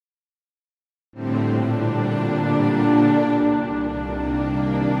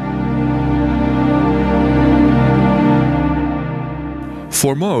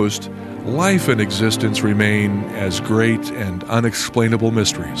For most, life and existence remain as great and unexplainable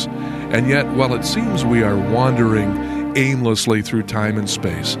mysteries. And yet, while it seems we are wandering aimlessly through time and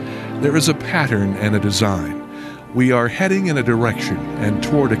space, there is a pattern and a design. We are heading in a direction and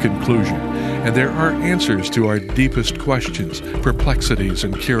toward a conclusion, and there are answers to our deepest questions, perplexities,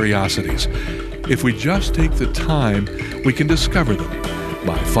 and curiosities. If we just take the time, we can discover them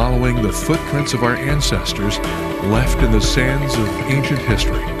by following the footprints of our ancestors left in the sands of ancient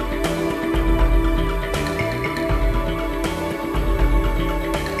history.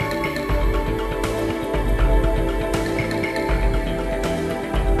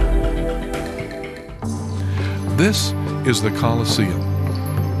 This is the Colosseum,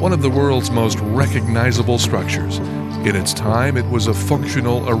 one of the world's most recognizable structures. In its time, it was a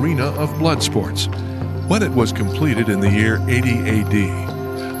functional arena of blood sports. When it was completed in the year 80 AD,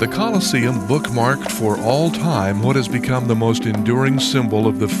 the Colosseum bookmarked for all time what has become the most enduring symbol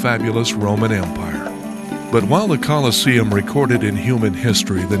of the fabulous Roman Empire. But while the Colosseum recorded in human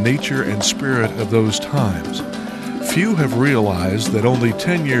history the nature and spirit of those times, few have realized that only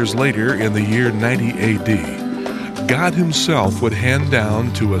 10 years later, in the year 90 AD, God Himself would hand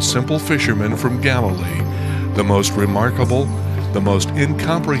down to a simple fisherman from Galilee the most remarkable, the most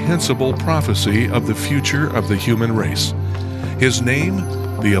incomprehensible prophecy of the future of the human race. His name,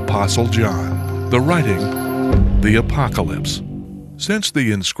 the Apostle John. The writing, the Apocalypse. Since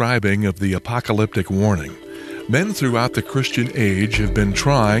the inscribing of the apocalyptic warning, men throughout the Christian age have been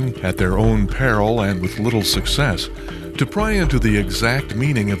trying, at their own peril and with little success, to pry into the exact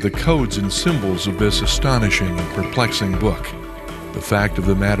meaning of the codes and symbols of this astonishing and perplexing book. The fact of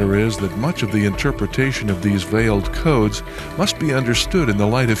the matter is that much of the interpretation of these veiled codes must be understood in the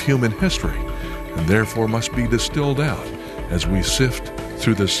light of human history, and therefore must be distilled out as we sift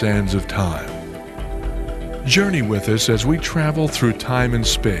through the sands of time. Journey with us as we travel through time and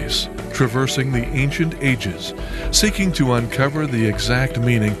space, traversing the ancient ages, seeking to uncover the exact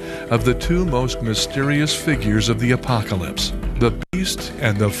meaning of the two most mysterious figures of the apocalypse, the beast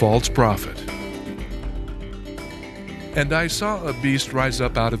and the false prophet. And I saw a beast rise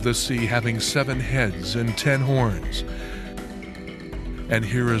up out of the sea, having 7 heads and 10 horns. And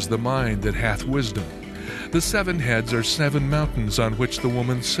here is the mind that hath wisdom. The 7 heads are 7 mountains on which the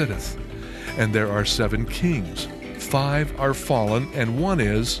woman sitteth. And there are 7 kings. 5 are fallen, and one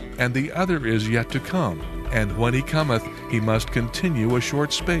is, and the other is yet to come. And when he cometh, he must continue a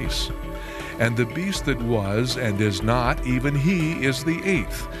short space. And the beast that was and is not, even he is the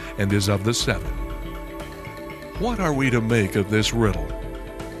 8th, and is of the 7. What are we to make of this riddle?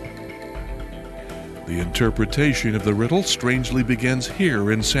 The interpretation of the riddle strangely begins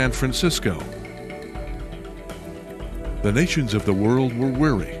here in San Francisco. The nations of the world were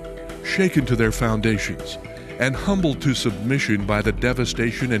weary, shaken to their foundations, and humbled to submission by the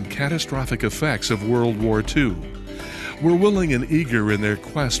devastation and catastrophic effects of World War II, were willing and eager in their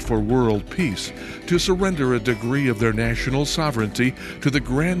quest for world peace to surrender a degree of their national sovereignty to the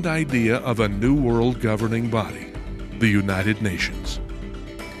grand idea of a new world governing body, the United Nations.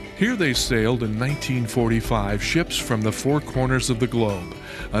 Here they sailed in 1945, ships from the 4 corners of the globe,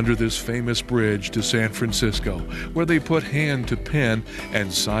 under this famous bridge to San Francisco, where they put hand to pen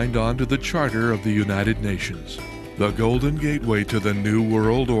and signed on to the Charter of the United Nations, the Golden Gateway to the New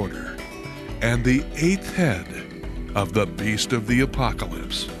World Order, and the 8th head of the Beast of the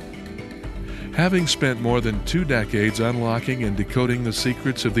Apocalypse. Having spent more than 2 decades unlocking and decoding the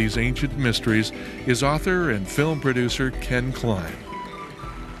secrets of these ancient mysteries, is author and film producer Ken Klein.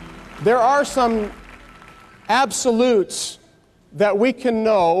 There are some absolutes that we can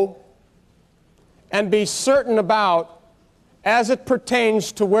know and be certain about as it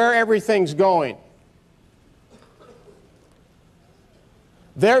pertains to where everything's going.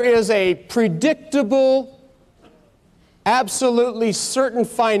 There is a predictable, absolutely certain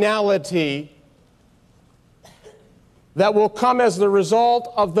finality that will come as the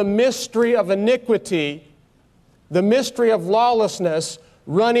result of the mystery of iniquity, the mystery of lawlessness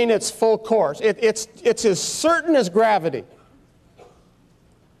running its full course. It's as certain as gravity.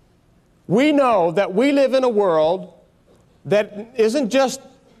 We know that we live in a world that isn't just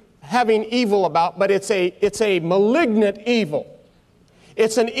having evil about, but it's a malignant evil.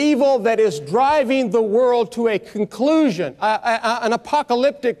 It's an evil that is driving the world to a conclusion, an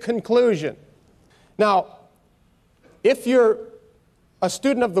apocalyptic conclusion. Now, if you're a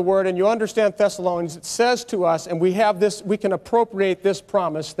student of the Word and you understand Thessalonians, it says to us, and we have this, we can appropriate this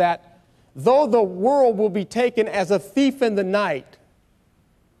promise, that though the world will be taken as a thief in the night,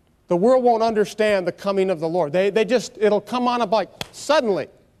 the world won't understand the coming of the Lord. It'll come on like suddenly,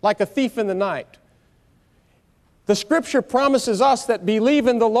 like a thief in the night. The Scripture promises us that believe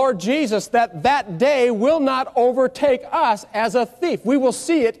in the Lord Jesus, that that day will not overtake us as a thief. We will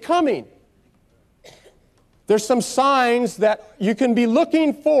see it coming. There's some signs that you can be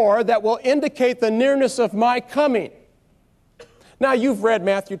looking for that will indicate the nearness of my coming. Now, you've read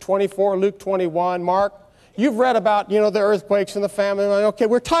Matthew 24, Luke 21, Mark. You've read about, the earthquakes and the famine. Okay,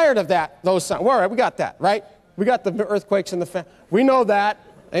 we're tired of that, those signs. All right, we got that, right? We got the earthquakes and the famine. We know that.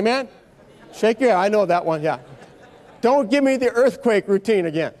 Amen? Shake your head. I know that one, yeah. Don't give me the earthquake routine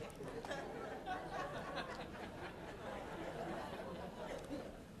again.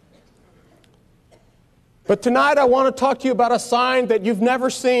 But tonight I want to talk to you about a sign that you've never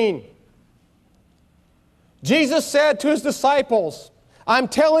seen. Jesus said to his disciples, I'm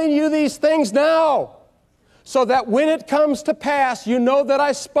telling you these things now, so that when it comes to pass, you know that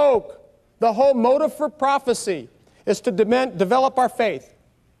I spoke. The whole motive for prophecy is to develop our faith.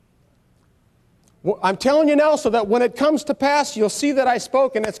 I'm telling you now so that when it comes to pass, you'll see that I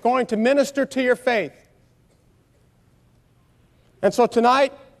spoke, and it's going to minister to your faith. And so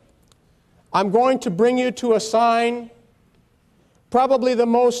tonight, I'm going to bring you to a sign, probably the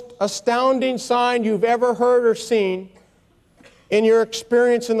most astounding sign you've ever heard or seen in your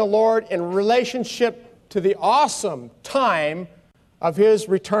experience in the Lord in relationship to the awesome time of His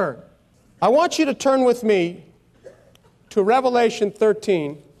return. I want you to turn with me to Revelation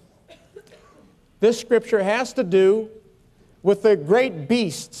 13. This scripture has to do with the great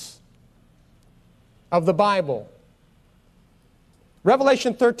beasts of the Bible.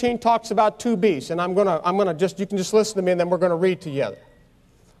 Revelation 13 talks about two beasts, and you can just listen to me, and then we're going to read together.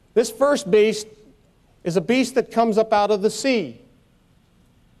 This first beast is a beast that comes up out of the sea.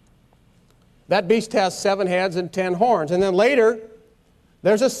 That beast has 7 heads and 10 horns. And then later,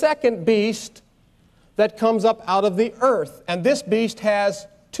 there's a second beast that comes up out of the earth. And this beast has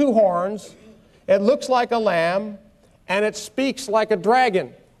 2 horns. It looks like a lamb, and it speaks like a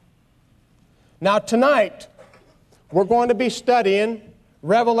dragon. Now tonight, we're going to be studying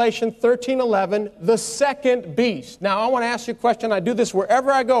Revelation 13:11, the second beast. Now, I want to ask you a question. I do this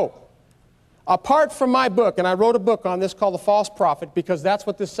wherever I go. Apart from my book, and I wrote a book on this called The False Prophet, because that's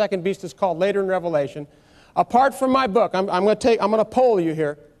what this second beast is called later in Revelation. Apart from my book, I'm going to poll you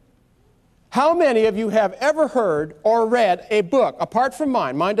here. How many of you have ever heard or read a book, apart from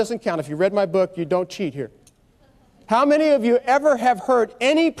mine? Mine doesn't count. If you read my book, you don't cheat here. How many of you ever have heard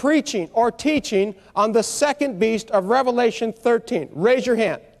any preaching or teaching on the second beast of Revelation 13? Raise your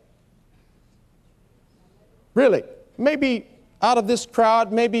hand. Really? Maybe out of this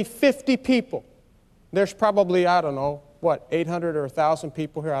crowd, maybe 50 people. There's probably, 800 or 1,000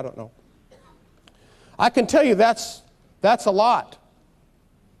 people here? I don't know. I can tell you that's a lot.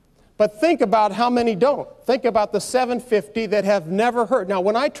 But think about how many don't. Think about the 750 that have never heard. Now,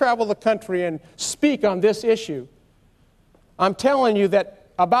 when I travel the country and speak on this issue, I'm telling you that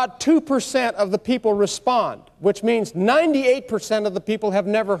about 2% of the people respond, which means 98% of the people have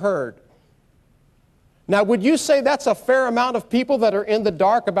never heard. Now, would you say that's a fair amount of people that are in the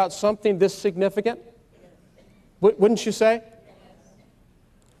dark about something this significant? Wouldn't you say?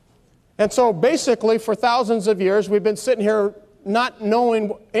 And so basically, for thousands of years, we've been sitting here not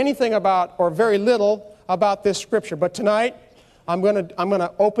knowing anything about, or very little about this scripture. But tonight, I'm going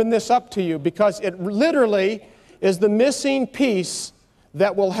to open this up to you, because it literally is the missing piece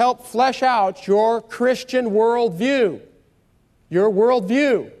that will help flesh out your Christian worldview. Your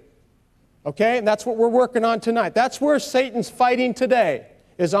worldview. Okay? And that's what we're working on tonight. That's where Satan's fighting today,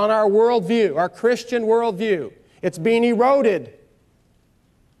 is on our worldview, our Christian worldview. It's being eroded.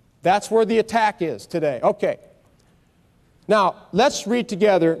 That's where the attack is today. Okay. Now, let's read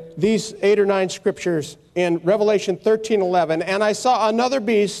together these 8 or 9 scriptures in Revelation 13:11. And I saw another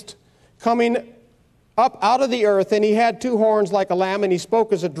beast coming up out of the earth, and he had 2 horns like a lamb, and he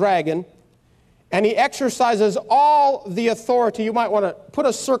spoke as a dragon. And he exercises all the authority. You might want to put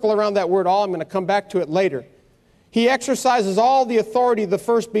a circle around that word all. I'm going to come back to it later. He exercises all the authority of the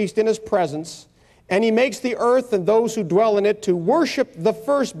first beast in his presence, and he makes the earth and those who dwell in it to worship the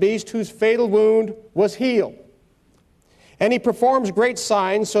first beast whose fatal wound was healed. And he performs great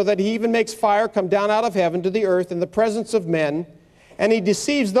signs, so that he even makes fire come down out of heaven to the earth in the presence of men. And he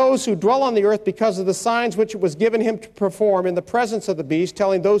deceives those who dwell on the earth because of the signs which it was given him to perform in the presence of the beast,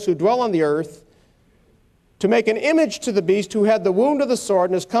 telling those who dwell on the earth to make an image to the beast who had the wound of the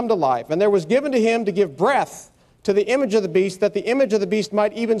sword and has come to life. And there was given to him to give breath to the image of the beast, that the image of the beast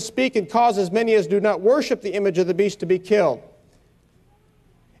might even speak and cause as many as do not worship the image of the beast to be killed.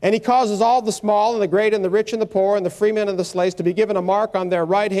 And he causes all the small and the great and the rich and the poor and the free men and the slaves to be given a mark on their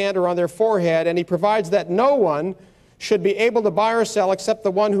right hand or on their forehead. And he provides that no one should be able to buy or sell except the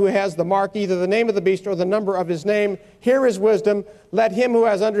one who has the mark, either the name of the beast or the number of his name. Here is wisdom. Let him who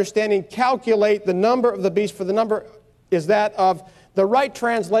has understanding calculate the number of the beast, for the number is that of, the right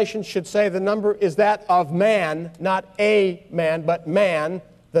translation should say the number is that of man, not a man, but man.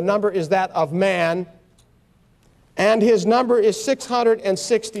 The number is that of man. And his number is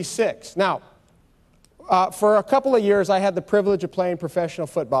 666. Now, for a couple of years, I had the privilege of playing professional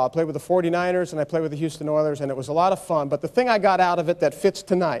football. I played with the 49ers and I played with the Houston Oilers, and it was a lot of fun. But the thing I got out of it that fits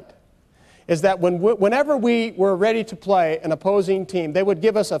tonight is that whenever we were ready to play an opposing team, they would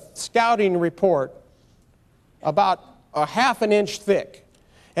give us a scouting report about a half an inch thick.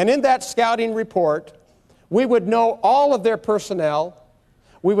 And in that scouting report, we would know all of their personnel.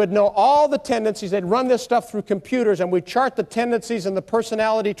 We would know all the tendencies. They'd run this stuff through computers, and we'd chart the tendencies and the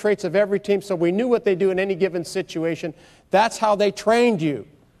personality traits of every team so we knew what they do in any given situation. That's how they trained you.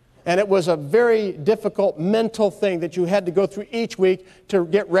 And it was a very difficult mental thing that you had to go through each week to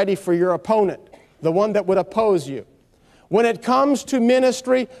get ready for your opponent, the one that would oppose you. When it comes to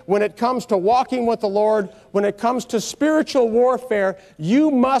ministry, when it comes to walking with the Lord, when it comes to spiritual warfare, you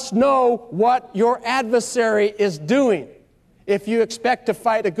must know what your adversary is doing if you expect to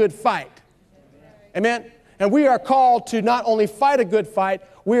fight a good fight. Amen? And we are called to not only fight a good fight,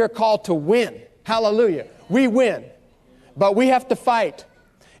 we are called to win. Hallelujah. We win. But we have to fight.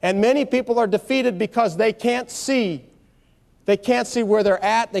 And many people are defeated because they can't see. They can't see where they're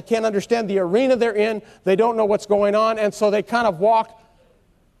at. They can't understand the arena they're in. They don't know what's going on. And so they kind of walk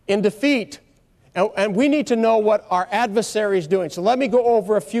in defeat. And we need to know what our adversary is doing. So let me go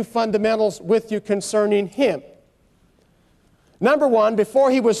over a few fundamentals with you concerning him. Number one, before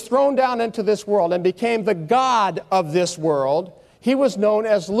he was thrown down into this world and became the god of this world, he was known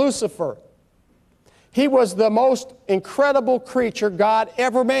as Lucifer. He was the most incredible creature God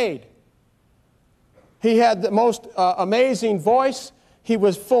ever made. He had the most amazing voice. He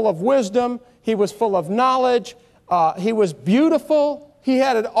was full of wisdom. He was full of knowledge. He was beautiful. He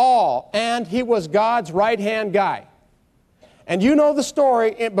had it all. And he was God's right-hand guy. And you know the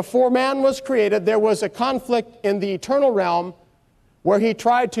story. Before man was created, there was a conflict in the eternal realm where he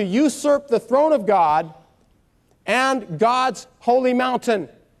tried to usurp the throne of God and God's holy mountain,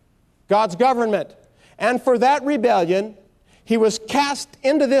 God's government. And for that rebellion, he was cast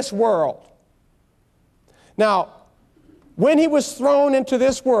into this world. Now, when he was thrown into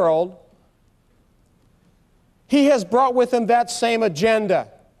this world, he has brought with him that same agenda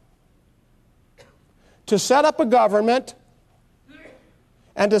to set up a government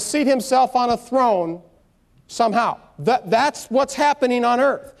and to seat himself on a throne somehow. That's what's happening on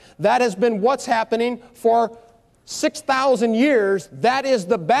earth. That has been what's happening for 6,000 years. That is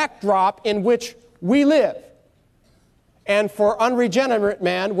the backdrop in which we live. And for unregenerate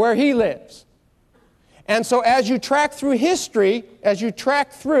man, where he lives. And so as you track through history,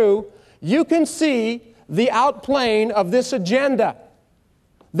 you can see the outplaying of this agenda.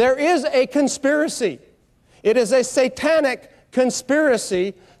 There is a conspiracy. It is a satanic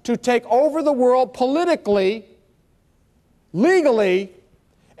conspiracy to take over the world politically, legally,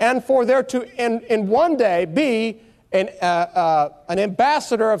 and for there to, in one day, be an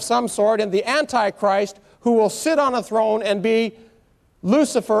ambassador of some sort in the Antichrist who will sit on a throne and be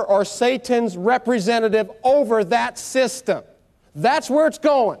Lucifer or Satan's representative over that system. That's where it's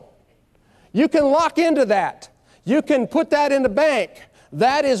going. You can lock into that. You can put that in the bank.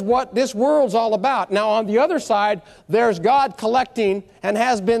 That is what this world's all about. Now, on the other side, there's God collecting, and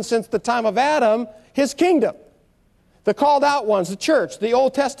has been since the time of Adam, his kingdom. The called out ones, the church, the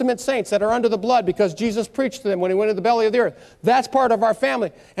Old Testament saints that are under the blood because Jesus preached to them when he went to the belly of the earth. That's part of our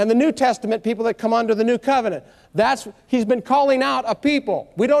family. And the New Testament people that come under the new covenant. He's been calling out a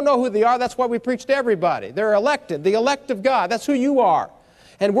people. We don't know who they are. That's why we preach to everybody. They're elected, the elect of God. That's who you are.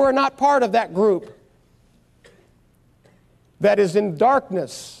 And we're not part of that group that is in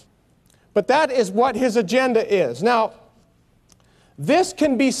darkness. But that is what his agenda is. Now, this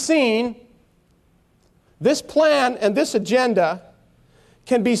can be seen, this plan and this agenda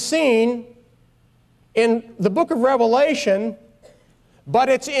can be seen in the book of Revelation, but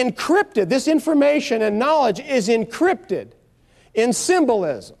it's encrypted. This information and knowledge is encrypted in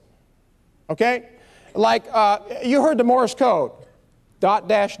symbolism. Okay? Like, you heard the Morse code. Dot,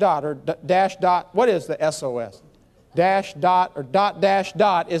 dash, dot, or dash, dot. What is the SOS? Dash, dot, or dot, dash,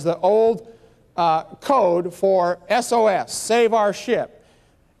 dot is the old code for SOS, save our ship.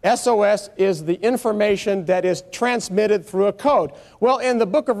 SOS is the information that is transmitted through a code. Well, in the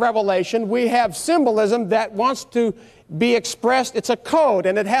book of Revelation, we have symbolism that wants to be expressed. It's a code,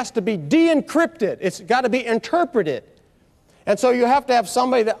 and it has to be de-encrypted. It's got to be interpreted. And so you have to have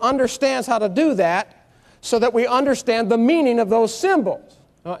somebody that understands how to do that so that we understand the meaning of those symbols.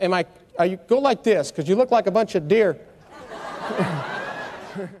 Go like this, because you look like a bunch of deer.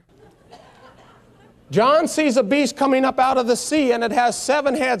 John sees a beast coming up out of the sea, and it has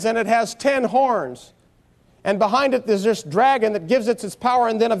 7 heads and it has 10 horns. And behind it there's this dragon that gives it its power,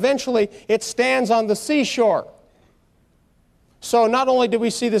 and then eventually it stands on the seashore. So not only do we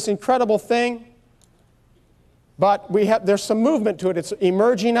see this incredible thing, but there's some movement to it. It's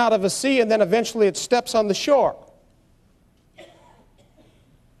emerging out of a sea, and then eventually it steps on the shore.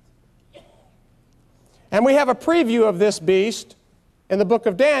 And we have a preview of this beast in the book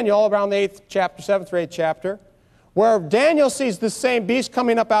of Daniel, around the 8th chapter, 7th or 8th chapter, where Daniel sees this same beast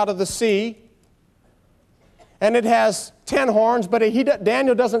coming up out of the sea, and it has 10 horns, but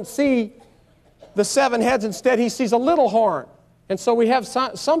Daniel doesn't see the 7 heads. Instead, he sees a little horn. And so we have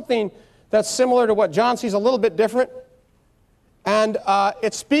something that's similar to what John sees, a little bit different. And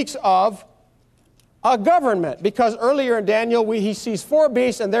it speaks of a government, because earlier in Daniel, he sees 4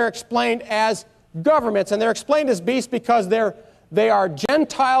 beasts, and they're explained as governments. And they're explained as beasts because they are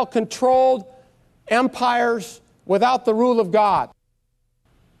Gentile-controlled empires without the rule of God.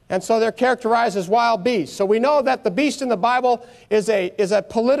 And so they're characterized as wild beasts. So we know that the beast in the Bible is a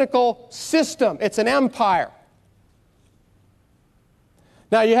political system. It's an empire.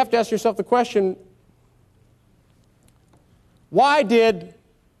 Now you have to ask yourself the question, why did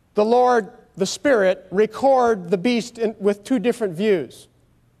the Lord, the Spirit, record the beast with 2 different views?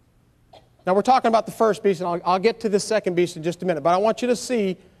 Now we're talking about the first beast, and I'll get to the second beast in just a minute, but I want you to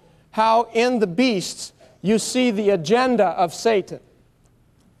see how in the beasts you see the agenda of Satan.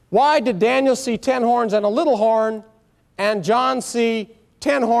 Why did Daniel see 10 horns and a little horn, and John see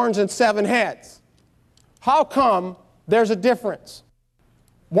 10 horns and 7 heads? How come there's a difference?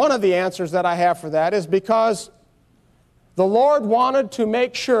 One of the answers that I have for that is because the Lord wanted to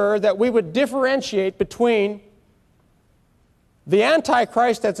make sure that we would differentiate between the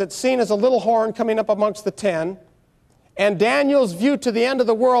Antichrist, as it's seen as a little horn coming up amongst the 10, and Daniel's view to the end of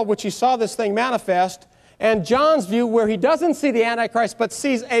the world, which he saw this thing manifest, and John's view where he doesn't see the Antichrist but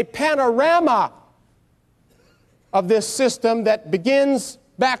sees a panorama of this system that begins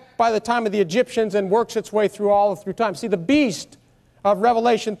back by the time of the Egyptians and works its way through time. See, the beast of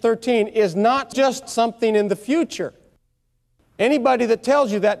Revelation 13 is not just something in the future. Anybody that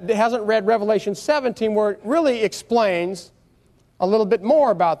tells you that hasn't read Revelation 17, where it really explains a little bit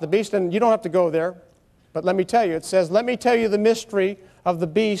more about the beast, and you don't have to go there, but let me tell you. It says, let me tell you the mystery of the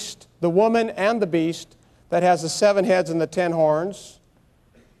beast, the woman and the beast, that has the 7 heads and the 10 horns.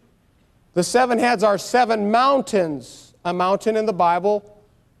 The 7 heads are 7 mountains. A mountain in the Bible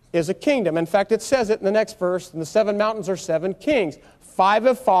is a kingdom. In fact, it says it in the next verse, and the 7 mountains are 7 kings. 5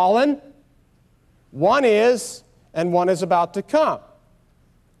 have fallen, 1 is, and 1 is about to come.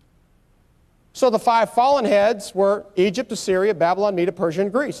 So the 5 fallen heads were Egypt, Assyria, Babylon, Media, Persia,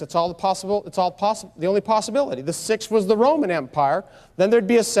 and Greece. It's all the only possibility. The 6th was the Roman Empire. Then there'd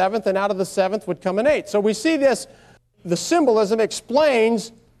be a 7th, and out of the 7th would come an 8th. So we see this, the symbolism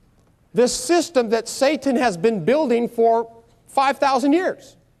explains this system that Satan has been building for 5,000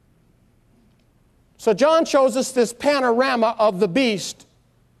 years. So John shows us this panorama of the beast.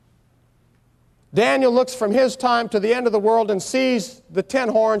 Daniel looks from his time to the end of the world and sees the 10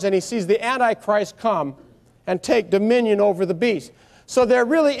 horns, and he sees the Antichrist come and take dominion over the beast. So there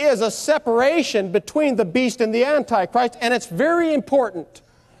really is a separation between the beast and the Antichrist, and it's very important,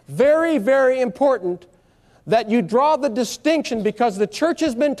 very, very important that you draw the distinction, because the church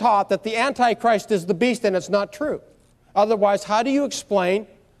has been taught that the Antichrist is the beast, and it's not true. Otherwise, how do you explain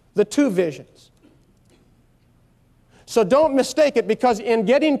the 2 visions? So don't mistake it, because in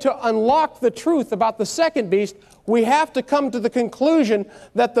getting to unlock the truth about the second beast, we have to come to the conclusion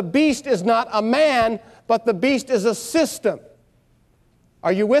that the beast is not a man, but the beast is a system.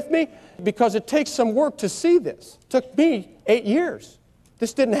 Are you with me? Because it takes some work to see this. It took me 8 years.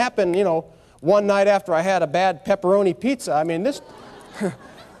 This didn't happen, one night after I had a bad pepperoni pizza. I mean, this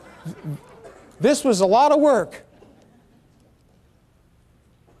was a lot of work.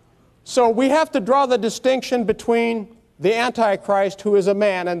 So we have to draw the distinction between the Antichrist, who is a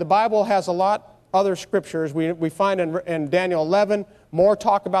man, and the Bible has a lot other scriptures. We find in Daniel 11 more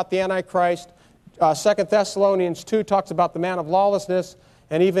talk about the Antichrist. 2 Thessalonians 2 talks about the man of lawlessness,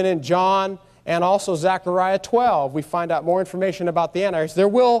 and even in John and also Zechariah 12 we find out more information about the Antichrist. There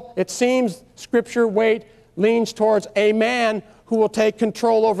will, it seems, Scripture leans towards a man who will take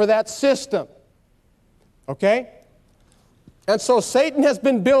control over that system. Okay? And so Satan has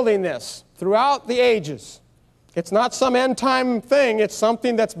been building this throughout the ages. It's not some end-time thing. It's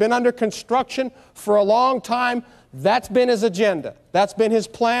something that's been under construction for a long time That's been his agenda. That's been his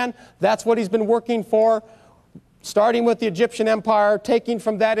plan. That's what he's been working for, starting with the Egyptian Empire, taking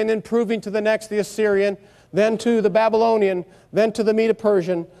from that and improving to the next, the Assyrian, then to the Babylonian, then to the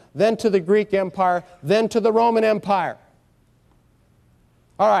Medo-Persian, then to the Greek Empire, then to the Roman Empire.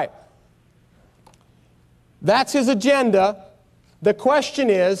 All right. That's his agenda. The question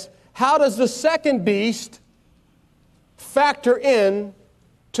is, how does the second beast factor in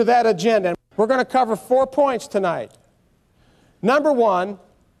to that agenda? We're going to cover 4 points tonight. Number one,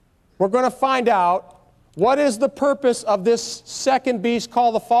 we're going to find out what is the purpose of this second beast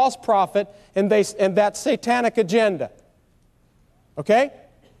called the false prophet and that satanic agenda. Okay?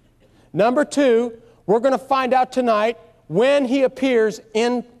 Number two, we're going to find out tonight when he appears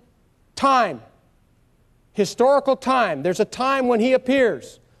in time. Historical time. There's a time when he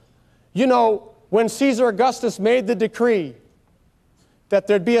appears. You know, when Caesar Augustus made the decree that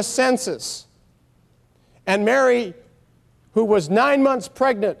there'd be a census, and Mary, who was 9 months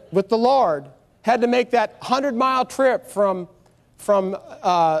pregnant with the Lord, had to make that 100-mile trip from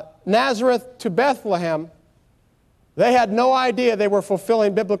Nazareth to Bethlehem, they had no idea they were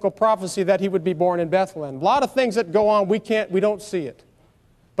fulfilling biblical prophecy that he would be born in Bethlehem. A lot of things that go on, we don't see it.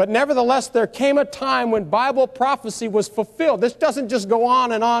 But nevertheless, there came a time when Bible prophecy was fulfilled. This doesn't just go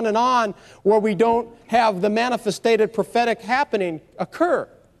on and on and on where we don't have the manifested prophetic happening occur.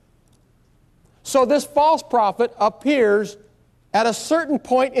 So this false prophet appears at a certain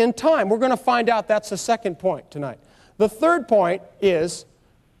point in time. We're going to find out that's the second point tonight. The third point is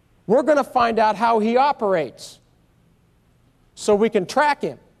we're going to find out how he operates so we can track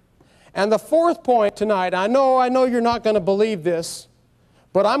him. And the fourth point tonight, I know you're not going to believe this,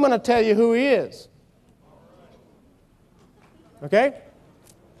 but I'm going to tell you who he is. Okay?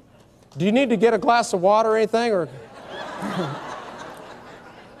 Do you need to get a glass of water or anything? Or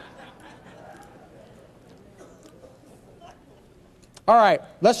all right,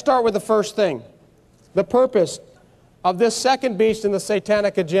 let's start with the first thing. The purpose of this second beast in the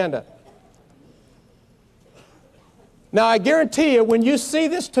satanic agenda. Now, I guarantee you, when you see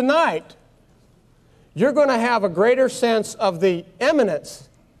this tonight, you're going to have a greater sense of the imminence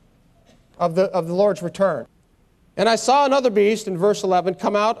of the Lord's return. And I saw another beast in verse 11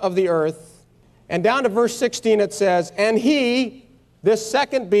 come out of the earth, and down to verse 16 it says, and he, this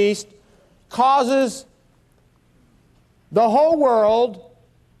second beast, causes the whole world,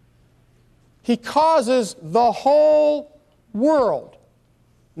 he causes the whole world.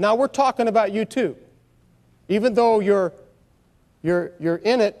 Now we're talking about you too. Even though you're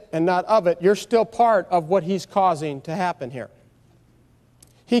in it and not of it, you're still part of what he's causing to happen here.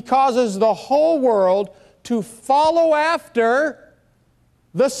 He causes the whole world to follow after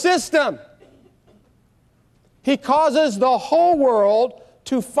the system. He causes the whole world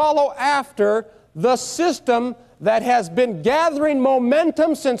to follow after the system that has been gathering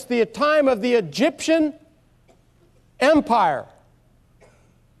momentum since the time of the Egyptian Empire.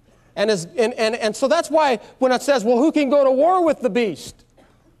 And so that's why when it says, well, who can go to war with the beast?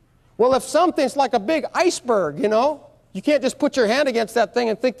 Well, if something's like a big iceberg, you know, you can't just put your hand against that thing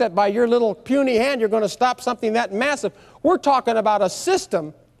and think that by your little puny hand you're going to stop something that massive. We're talking about a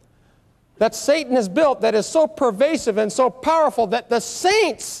system that Satan has built that is so pervasive and so powerful that the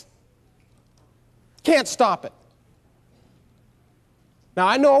saints can't stop it. Now,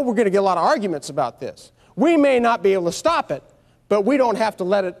 I know we're going to get a lot of arguments about this. We may not be able to stop it, but we don't have to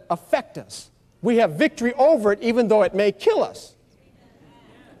let it affect us. We have victory over it, even though it may kill us.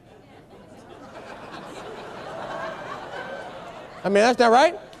 I mean, that's not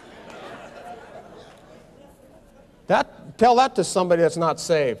right? Tell that to somebody that's not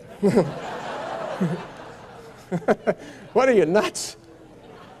saved. What are you, nuts?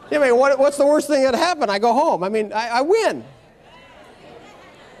 I mean, what's the worst thing that happened? I go home. I mean, I win.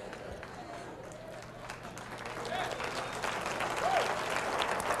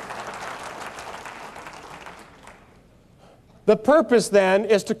 The purpose then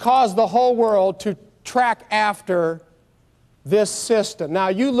is to cause the whole world to track after this system. Now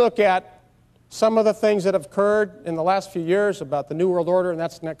you look at some of the things that have occurred in the last few years about the New World Order, and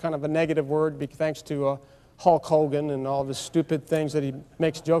that's not kind of a negative word thanks to Hulk Hogan and all of his stupid things that he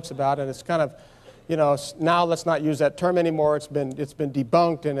makes jokes about, and it's kind of, you know, now let's not use that term anymore. It's been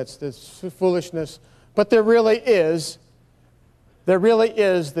debunked, and it's this foolishness. But there really is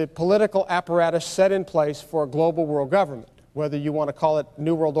the political apparatus set in place for a global world government. Whether you want to call it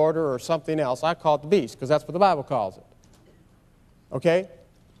New World Order or something else, I call it the beast, because that's what the Bible calls it. Okay?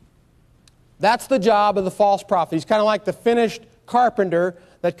 That's the job of the false prophet. He's kind of like the finished carpenter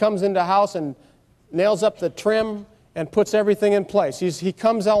that comes into a house and nails up the trim and puts everything in place. He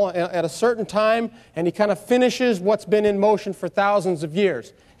comes out at a certain time, and he kind of finishes what's been in motion for thousands of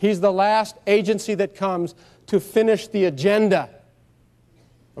years. He's the last agency that comes to finish the agenda.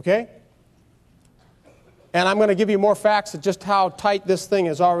 Okay? And I'm going to give you more facts of just how tight this thing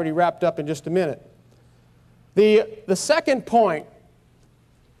is already wrapped up in just a minute. The second point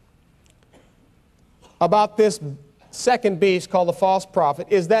about this second beast called the false prophet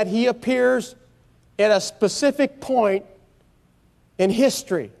is that he appears at a specific point in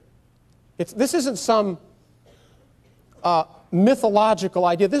history. This isn't some mythological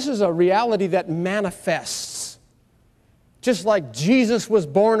idea. This is a reality that manifests. Just like Jesus was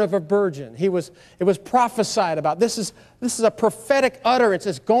born of a virgin. It was prophesied about. This is a prophetic utterance.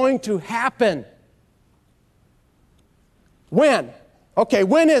 It's going to happen. When? Okay,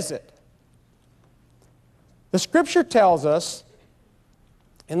 when is it? The Scripture tells us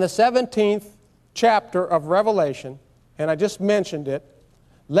in the 17th chapter of Revelation, and I just mentioned it,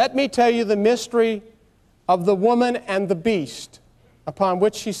 let me tell you the mystery of the woman and the beast upon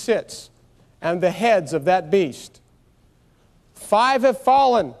which she sits, and the heads of that beast. 5 have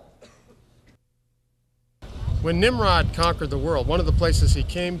fallen. When Nimrod conquered the world, one of the places he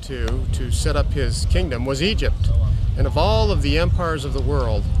came to set up his kingdom was Egypt. And of all of the empires of the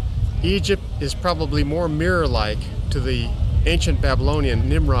world, Egypt is probably more mirror-like to the ancient Babylonian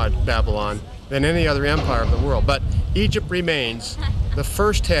Nimrod Babylon than any other empire of the world. But Egypt remains the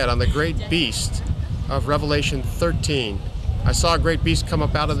first head on the great beast of Revelation 13. I saw a great beast come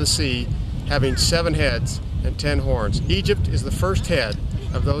up out of the sea, having 7 heads and 10 horns. Egypt is the first head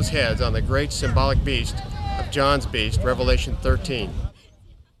of those heads on the great symbolic beast of John's beast, Revelation 13.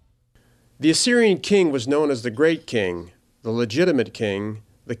 The Assyrian king was known as the Great King, the legitimate king,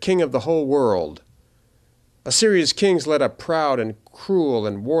 the king of the whole world. Assyria's kings led a proud and cruel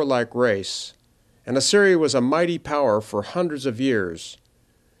and warlike race, and Assyria was a mighty power for hundreds of years.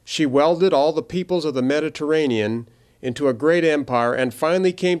 She welded all the peoples of the Mediterranean into a great empire and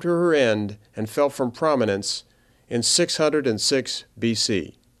finally came to her end and fell from prominence in 606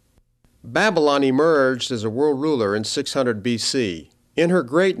 BC. Babylon emerged as a world ruler in 600 BC. In her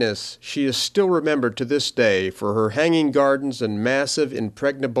greatness, she is still remembered to this day for her hanging gardens and massive,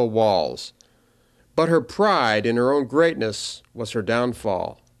 impregnable walls. But her pride in her own greatness was her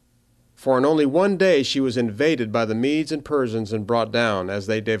downfall. For in only one day she was invaded by the Medes and Persians and brought down, as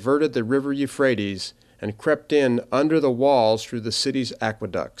they diverted the river Euphrates and crept in under the walls through the city's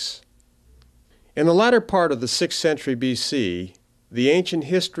aqueducts. In the latter part of the 6th century BC, the ancient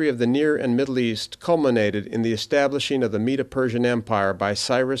history of the Near and Middle East culminated in the establishing of the Medo-Persian Empire by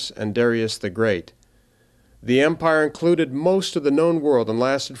Cyrus and Darius the Great. The empire included most of the known world and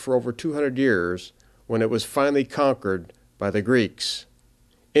lasted for over 200 years when it was finally conquered by the Greeks.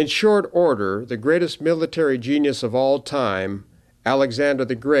 In short order, the greatest military genius of all time, Alexander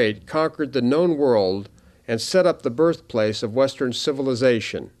the Great, conquered the known world and set up the birthplace of Western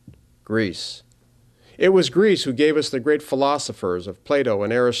civilization, Greece. It was Greece who gave us the great philosophers of Plato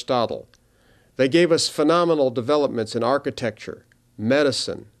and Aristotle. They gave us phenomenal developments in architecture,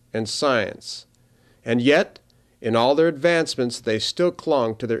 medicine, and science. And yet, in all their advancements, they still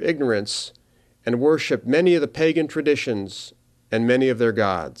clung to their ignorance and worshiped many of the pagan traditions and many of their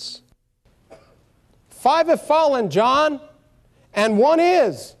gods. 5 have fallen, John, and 1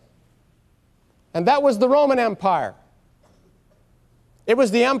 is. And that was the Roman Empire. It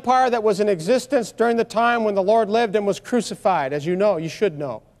was the empire that was in existence during the time when the Lord lived and was crucified, as you know, you should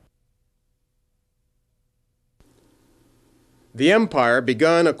know. The empire,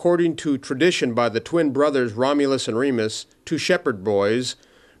 begun according to tradition by the twin brothers Romulus and Remus, 2 shepherd boys,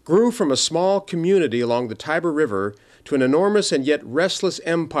 grew from a small community along the Tiber River to an enormous and yet restless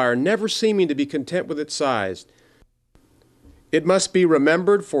empire, never seeming to be content with its size. It must be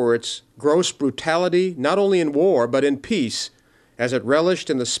remembered for its gross brutality, not only in war, but in peace, as it relished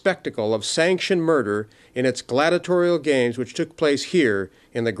in the spectacle of sanctioned murder in its gladiatorial games which took place here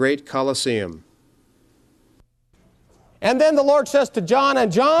in the great Colosseum. And then the Lord says to John,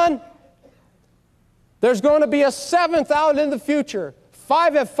 and John, there's going to be a 7th out in the future.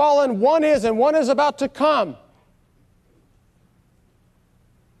 5 have fallen, 1 is, and 1 is about to come.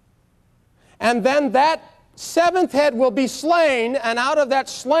 And then that 7th head will be slain, and out of that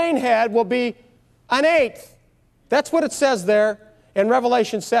slain head will be an 8th. That's what it says there in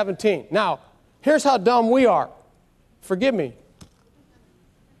Revelation 17. Now, here's how dumb we are. Forgive me.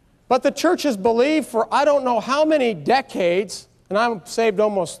 But the church has believed for I don't know how many decades, and I'm saved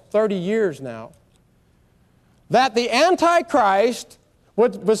almost 30 years now, that the Antichrist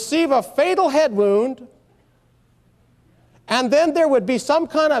would receive a fatal head wound, and then there would be some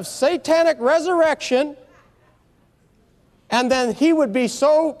kind of satanic resurrection, And then he would be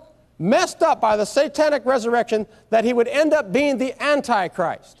so messed up by the satanic resurrection that he would end up being the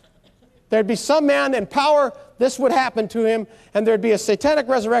Antichrist. There'd be some man in power, this would happen to him, and there'd be a satanic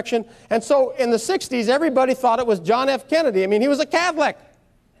resurrection. And so in the 60s, everybody thought it was John F. Kennedy. I mean, he was a Catholic.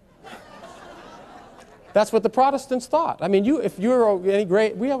 That's what the Protestants thought. I mean, if you're any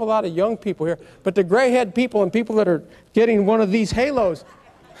gray, we have a lot of young people here, but the gray-head people and people that are getting one of these halos,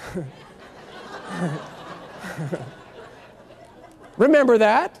 remember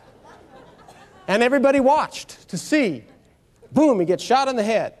that? And everybody watched to see. Boom, he gets shot in the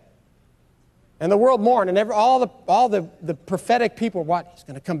head. And the world mourned, and all the prophetic people, what? He's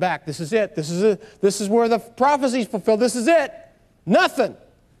going to come back. This is it. This is where the prophecy's fulfilled. This is it. Nothing.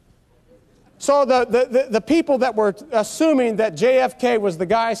 So the people that were assuming that JFK was the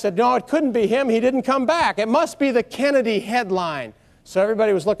guy said, no, it couldn't be him. He didn't come back. It must be the Kennedy headline. So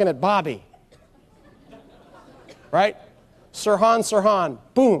everybody was looking at Bobby. Right? Sirhan.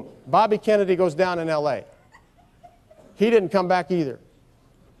 Boom. Bobby Kennedy goes down in L.A. He didn't come back either.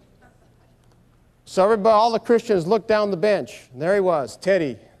 So everybody, all the Christians looked down the bench. And there he was,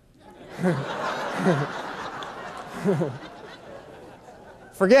 Teddy.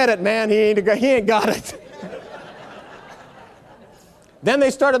 Forget it, man. He ain't got it. Then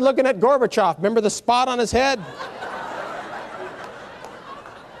they started looking at Gorbachev. Remember the spot on his head?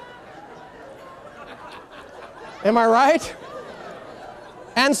 Am I right?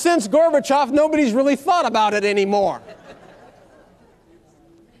 And since Gorbachev, nobody's really thought about it anymore.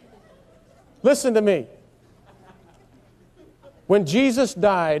 Listen to me. When Jesus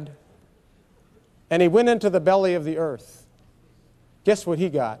died and he went into the belly of the earth, guess what he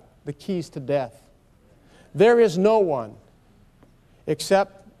got? The keys to death. There is no one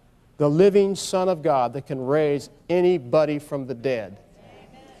except the living Son of God that can raise anybody from the dead.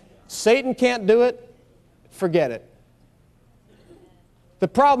 Amen. Satan can't do it. Forget it. The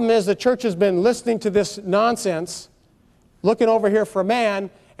problem is the church has been listening to this nonsense, looking over here for a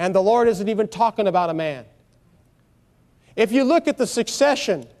man, and the Lord isn't even talking about a man. If you look at the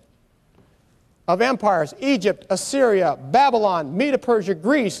succession of empires, Egypt, Assyria, Babylon, Medo-Persia,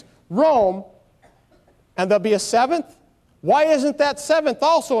 Greece, Rome, and there'll be a seventh, why isn't that seventh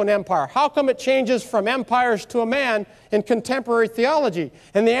also an empire? How come it changes from empires to a man in contemporary theology?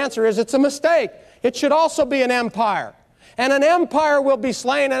 And the answer is it's a mistake. It should also be an empire. And an empire will be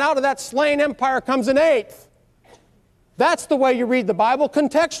slain, and out of that slain empire comes an eighth. That's the way you read the Bible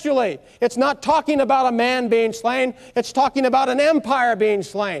contextually. It's not talking about a man being slain. It's talking about an empire being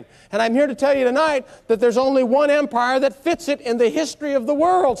slain. And I'm here to tell you tonight that there's only one empire that fits it in the history of the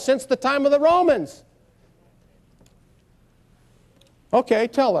world since the time of the Romans. Okay,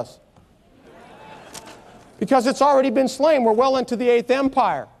 tell us. Because it's already been slain. We're well into the eighth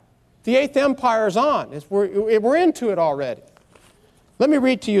empire. The eighth empire is on. We're into it already. Let me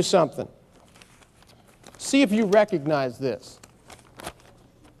read to you something. See if you recognize this.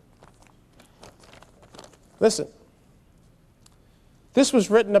 Listen. This was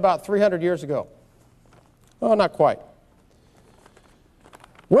written about 300 years ago. Oh, not quite.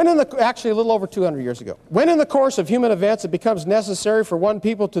 Actually, a little over 200 years ago. When in the course of human events it becomes necessary for one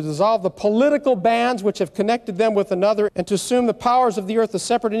people to dissolve the political bands which have connected them with another and to assume the powers of the earth a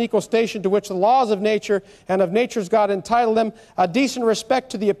separate and equal station to which the laws of nature and of nature's God entitle them, a decent respect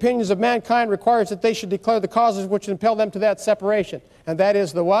to the opinions of mankind requires that they should declare the causes which impel them to that separation. And that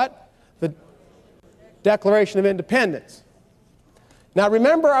is the what? The Declaration of Independence. Now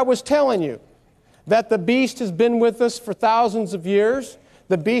remember, I was telling you that the beast has been with us for thousands of years.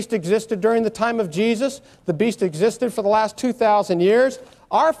 The beast existed during the time of Jesus. The beast existed for the last 2,000 years.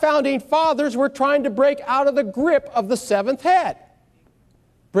 Our founding fathers were trying to break out of the grip of the seventh head,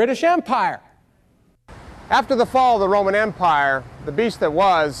 British Empire. After the fall of the Roman Empire, the beast that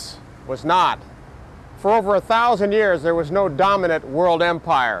was not. For over 1,000 years, there was no dominant world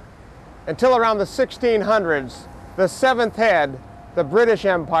empire. Until around the 1600s, the seventh head, the British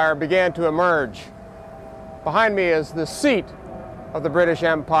Empire, began to emerge. Behind me is the seat of the British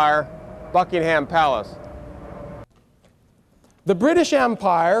Empire, Buckingham Palace. The British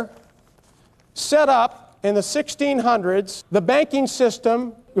Empire set up in the 1600s the banking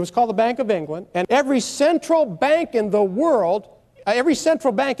system. It was called the Bank of England, and every central bank in the world, every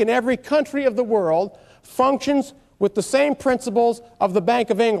central bank in every country of the world functions with the same principles of the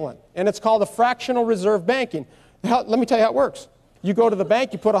Bank of England, and it's called the fractional reserve banking. Let me tell you how it works. You go to the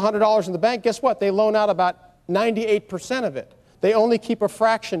bank, you put $100 in the bank, guess what? They loan out about 98% of it. They only keep a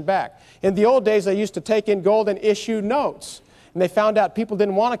fraction back. In the old days, they used to take in gold and issue notes. And they found out people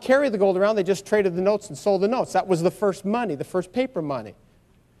didn't want to carry the gold around. They just traded the notes and sold the notes. That was the first money, the first paper money.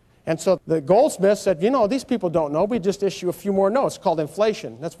 And so the goldsmith said, you know, these people don't know. We just issue a few more notes. It's called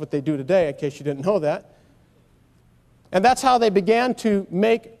inflation. That's what they do today, in case you didn't know that. And that's how they began to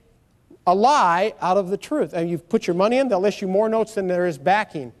make a lie out of the truth. And you put your money in, they'll issue more notes than there is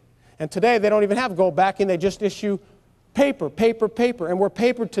backing. And today they don't even have gold backing. They just issue paper, paper, paper. And we're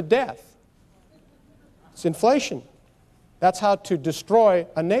papered to death. It's inflation. That's how to destroy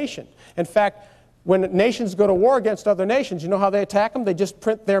a nation. In fact, when nations go to war against other nations, you know how they attack them? They just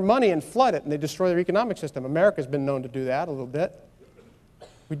print their money and flood it, and they destroy their economic system. America's been known to do that a little bit.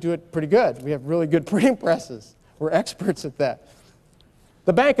 We do it pretty good. We have really good printing presses. We're experts at that.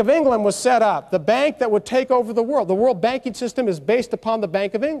 The Bank of England was set up, the bank that would take over the world. The world banking system is based upon the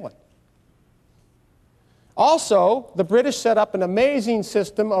Bank of England. Also, the British set up an amazing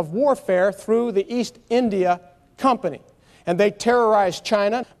system of warfare through the East India Company. And they terrorized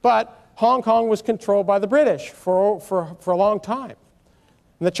China, but Hong Kong was controlled by the British for a long time.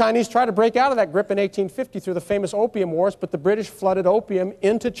 And the Chinese tried to break out of that grip in 1850 through the famous Opium Wars, but the British flooded opium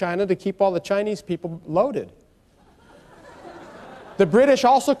into China to keep all the Chinese people loaded. The British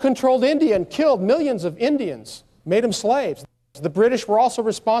also controlled India and killed millions of Indians, made them slaves. The British were also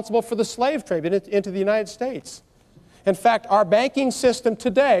responsible for the slave trade into the United States. In fact, our banking system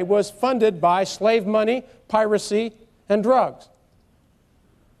today was funded by slave money, piracy, and drugs.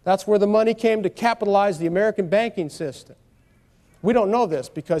 That's where the money came to capitalize the American banking system. We don't know this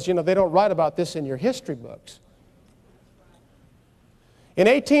because, you know, they don't write about this in your history books. In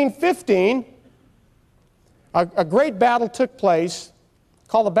 1815, a great battle took place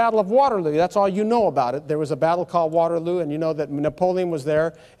called the Battle of Waterloo. That's all you know about it. There was a battle called Waterloo, and you know that Napoleon was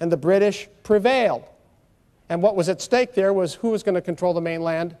there, and the British prevailed. And what was at stake there was who was going to control the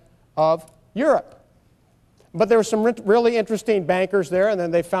mainland of Europe. But there were some really interesting bankers there, and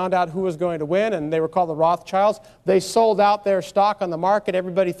then they found out who was going to win, and they were called the Rothschilds. They sold out their stock on the market.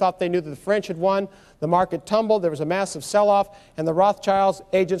 Everybody thought they knew that the French had won. The market tumbled. There was a massive sell-off, and the Rothschilds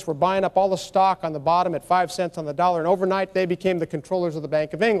agents were buying up all the stock on the bottom at 5 cents on the dollar, and overnight they became the controllers of the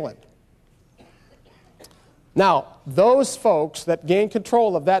Bank of England. Now, those folks that gained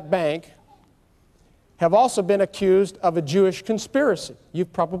control of that bank have also been accused of a Jewish conspiracy.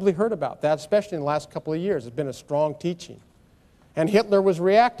 You've probably heard about that, especially in the last couple of years. It's been a strong teaching. And Hitler was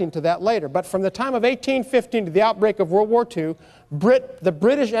reacting to that later. But from the time of 1815 to the outbreak of World War II, the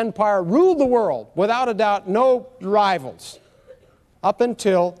British Empire ruled the world, without a doubt, no rivals, up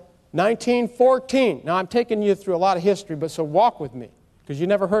until 1914. Now, I'm taking you through a lot of history, but so walk with me, because you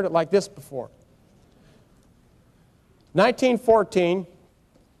never heard it like this before. 1914,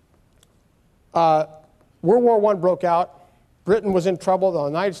 World War I broke out. Britain was in trouble. The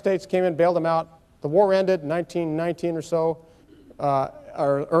United States came in, bailed them out. The war ended in 1919 or so,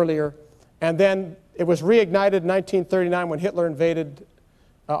 or earlier. And then it was reignited in 1939 when Hitler invaded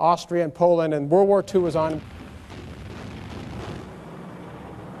Austria and Poland, and World War II was on.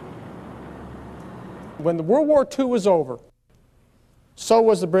 When the World War II was over, so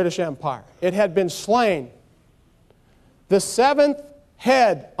was the British Empire. It had been slain. The seventh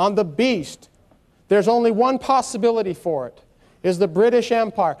head on the beast, there's only one possibility for it, is the British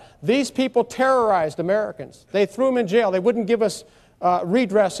Empire. These people terrorized Americans. They threw them in jail. They wouldn't give us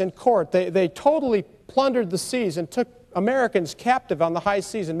redress in court. They totally plundered the seas and took Americans captive on the high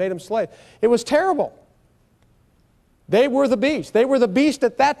seas and made them slaves. It was terrible. They were the beast. They were the beast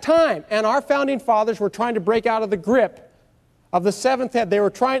at that time. And our founding fathers were trying to break out of the grip of the seventh head.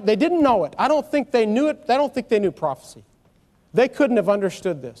 They didn't know it. I don't think they knew it. I don't think they knew prophecy. They couldn't have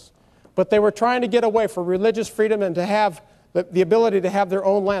understood this. But they were trying to get away for religious freedom and to have the ability to have their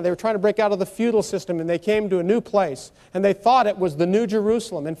own land. They were trying to break out of the feudal system, and they came to a new place. And they thought it was the New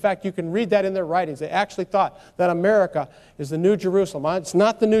Jerusalem. In fact, you can read that in their writings. They actually thought that America is the New Jerusalem. It's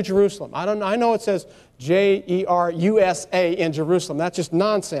not the New Jerusalem. I know it says Jerusa in Jerusalem. That's just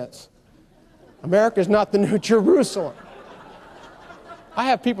nonsense. America is not the New Jerusalem. I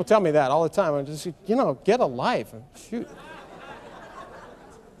have people tell me that all the time. I just, get a life. Shoot.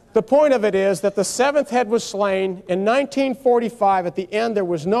 The point of it is that the seventh head was slain. In 1945, at the end, there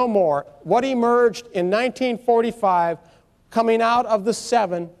was no more. What emerged in 1945, coming out of the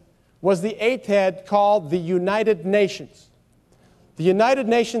seven, was the eighth head called the United Nations. The United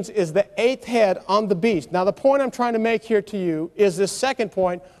Nations is the eighth head on the beast. Now, the point I'm trying to make here to you is this second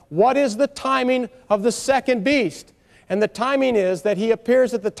point. What is the timing of the second beast? And the timing is that he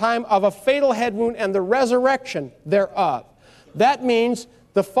appears at the time of a fatal head wound and the resurrection thereof. That means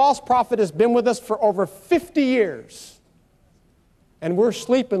the false prophet has been with us for over 50 years. And we're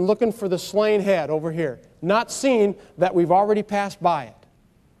sleeping looking for the slain head over here, not seeing that we've already passed by it.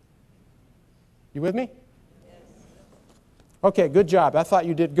 You with me? Okay, good job. I thought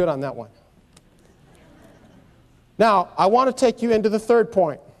you did good on that one. Now, I want to take you into the third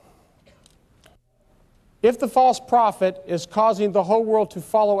point. If the false prophet is causing the whole world to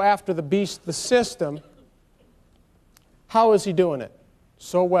follow after the beast, the system, how is he doing it?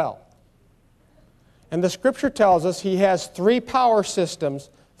 So well. And the Scripture tells us he has three power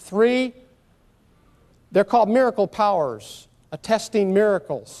systems, they're called miracle powers, attesting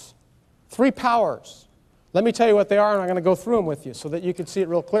miracles. Three powers. Let me tell you what they are, and I'm going to go through them with you so that you can see it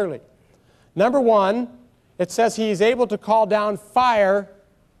real clearly. Number one, it says he is able to call down fire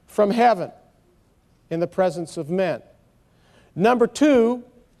from heaven in the presence of men. Number two,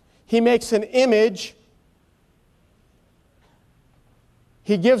 he makes an image.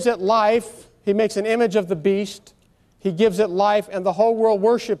 He gives it life. He makes an image of the beast. He gives it life, and the whole world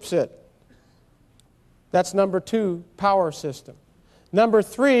worships it. That's number two, power system. Number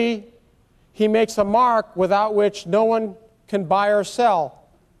three, he makes a mark without which no one can buy or sell.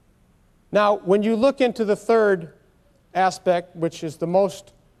 Now, when you look into the third aspect, which is the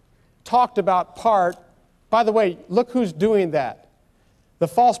most talked about part, by the way, look who's doing that. The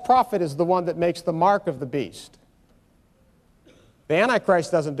false prophet is the one that makes the mark of the beast. The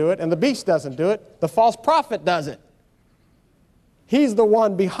Antichrist doesn't do it, and the beast doesn't do it. The false prophet does it. He's the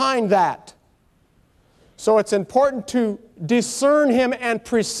one behind that. So it's important to discern him and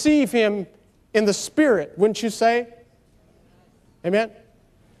perceive him in the spirit, wouldn't you say? Amen?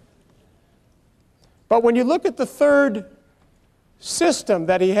 But when you look at the third system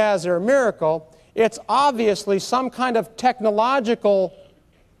that he has, or miracle, it's obviously some kind of technological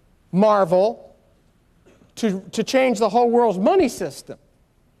marvel to change the whole world's money system.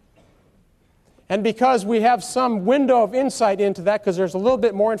 And because we have some window of insight into that, because there's a little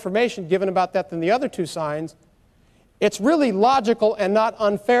bit more information given about that than the other two signs, it's really logical and not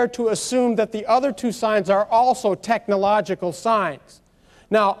unfair to assume that the other two signs are also technological signs.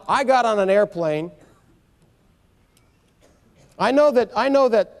 Now, I got on an airplane. I know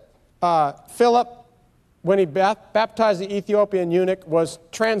that Philip, when he baptized the Ethiopian eunuch, was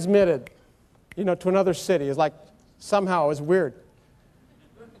transmitted, to another city. It's like somehow it was weird.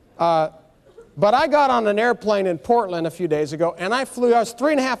 But I got on an airplane in Portland a few days ago, and I was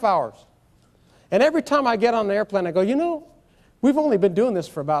 3.5 hours. And every time I get on an airplane, I go, we've only been doing this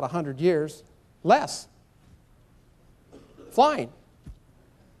for about 100 years, less, flying.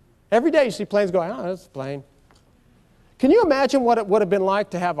 Every day you see planes going, oh, that's a plane. Can you imagine what it would have been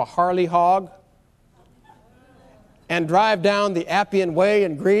like to have a Harley hog and drive down the Appian Way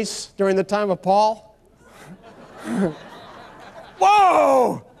in Greece during the time of Paul?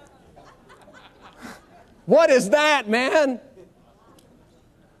 Whoa! What is that, man?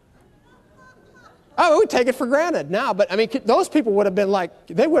 Oh, we take it for granted now, but those people would have been like,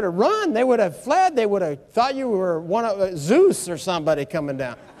 they would have run, they would have fled, they would have thought you were one of Zeus or somebody coming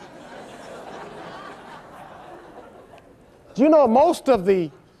down. Do you know most of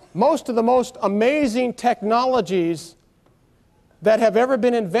the most amazing technologies that have ever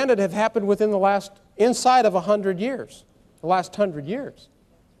been invented have happened within inside of 100 years, the last 100 years,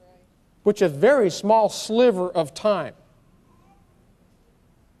 which is a very small sliver of time.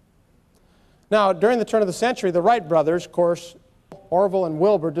 Now, during the turn of the century, the Wright brothers, of course, Orville and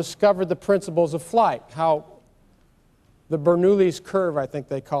Wilbur, discovered the principles of flight, how the Bernoulli's curve, I think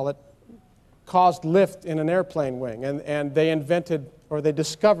they call it, caused lift in an airplane wing, and they invented, or they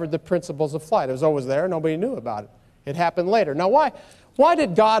discovered the principles of flight. It was always there, nobody knew about it. It happened later. Now, why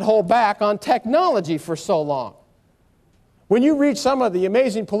did God hold back on technology for so long? When you read some of the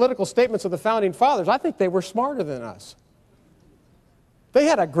amazing political statements of the Founding Fathers, I think they were smarter than us. They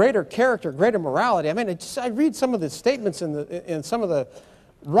had a greater character, greater morality. I read some of the statements in some of the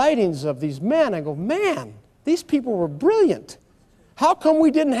writings of these men, I go, man, these people were brilliant. How come we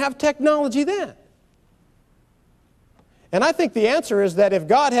didn't have technology then? And I think the answer is that if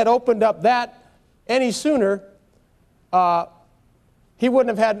God had opened up that any sooner, He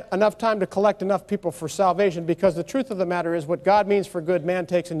wouldn't have had enough time to collect enough people for salvation, because the truth of the matter is what God means for good, man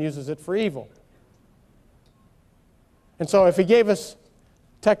takes and uses it for evil. And so if He gave us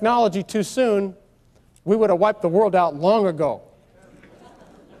technology too soon, we would have wiped the world out long ago.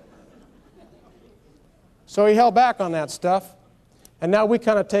 So He held back on that stuff. And now we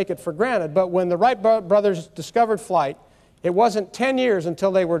kind of take it for granted. But when the Wright brothers discovered flight, it wasn't 10 years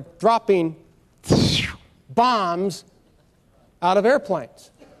until they were dropping bombs out of airplanes.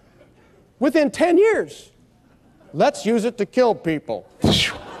 Within 10 years. Let's use it to kill people.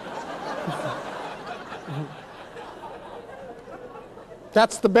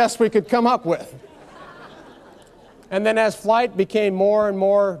 That's the best we could come up with. And then as flight became more and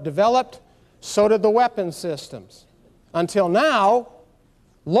more developed, so did the weapon systems. Until now,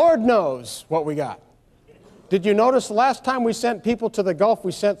 Lord knows what we got. Did you notice the last time we sent people to the Gulf,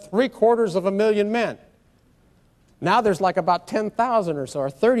 we sent 750,000 men. Now there's like about 10,000 or so, or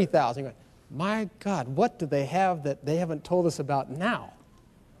 30,000. My God, what do they have that they haven't told us about now?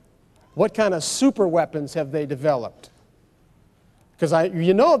 What kind of super weapons have they developed? Because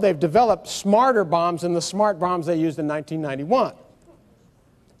you know they've developed smarter bombs than the smart bombs they used in 1991.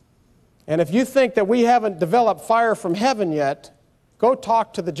 And if you think that we haven't developed fire from heaven yet, go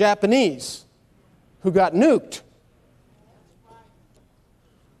talk to the Japanese who got nuked.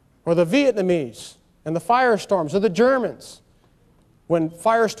 Or the Vietnamese and the firestorms, or the Germans. When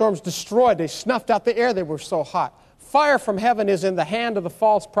firestorms destroyed, they snuffed out the air, they were so hot. Fire from heaven is in the hand of the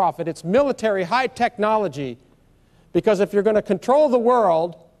false prophet. It's military, high technology, because if you're going to control the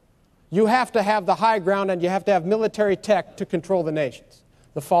world, you have to have the high ground and you have to have military tech to control the nations.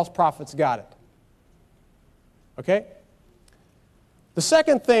 The false prophets got it. Okay? The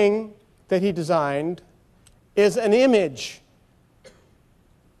second thing that he designed is an image.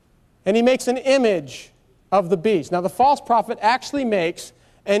 And he makes an image of the beast. Now, the false prophet actually makes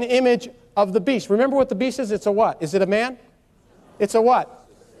an image of the beast. Remember what the beast is? It's a what? Is it a man? It's a what?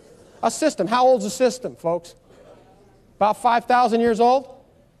 A system. How old's a system, folks? About 5,000 years old?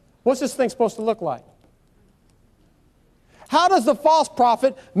 What's this thing supposed to look like? How does the false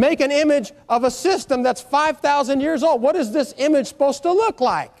prophet make an image of a system that's 5,000 years old? What is this image supposed to look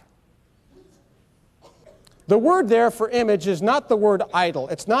like? The word there for image is not the word idol.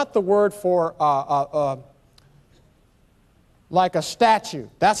 It's not the word for like a statue.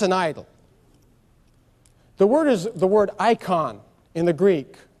 That's an idol. The word is the word icon in the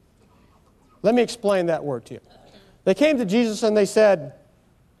Greek. Let me explain that word to you. They came to Jesus and they said,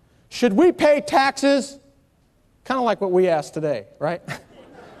 should we pay taxes? Kind of like what we ask today, right?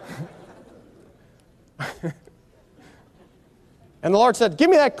 And the Lord said, give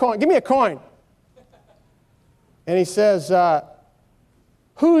me that coin, give me a coin. And he says,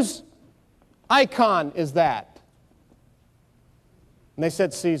 whose icon is that? And they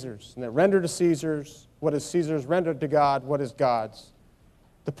said Caesar's. And they rendered to Caesar's. What is Caesar's? Rendered to God. What is God's?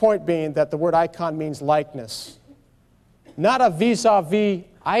 The point being that the word icon means likeness. Not a vis-a-vis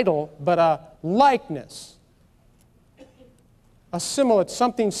idol, but a likeness.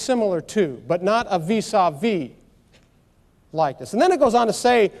 Something similar to, but not a vis-a-vis likeness. And then it goes on to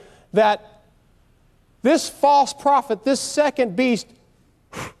say that this false prophet, this second beast,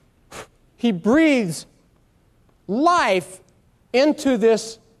 he breathes life into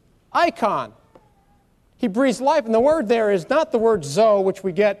this icon. He breathes life, and the word there is not the word zo, which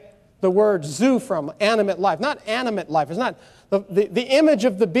we get the word zoo from, animate life. Not animate life. It's not the image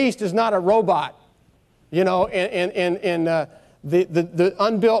of the beast is not a robot. You know, in the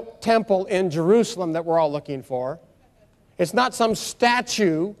unbuilt temple in Jerusalem that we're all looking for. It's not some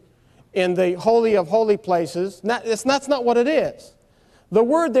statue in the Holy of Holy Places. That's not what it is. The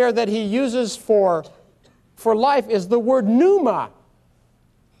word there that he uses for life is the word pneuma.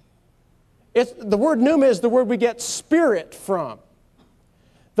 The word pneuma is the word we get spirit from.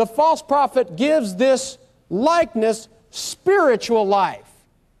 The false prophet gives this likeness spiritual life.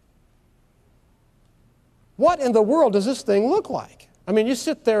 What in the world does this thing look like? I mean, you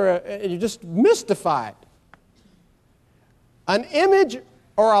sit there and you're just mystified. An image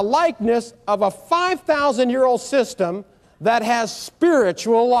or a likeness of a 5,000-year-old system that has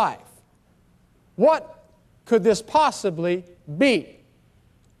spiritual life. What could this possibly be?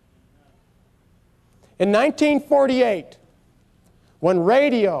 In 1948, when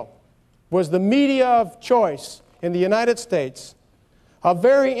radio was the media of choice in the United States, a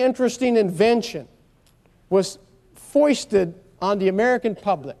very interesting invention was foisted on the American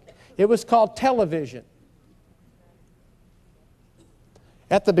public. It was called television.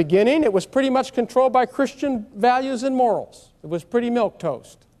 At the beginning, it was pretty much controlled by Christian values and morals. It was pretty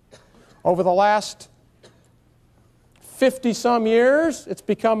milquetoast. Over the last 50-some years, it's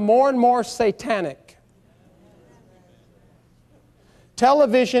become more and more satanic.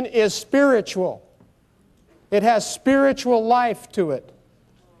 Television is spiritual. It has spiritual life to it.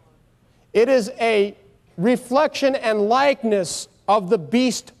 It is a reflection and likeness of the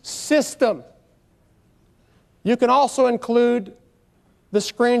beast system. You can also include the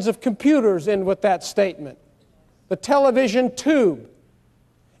screens of computers in with that statement. The television tube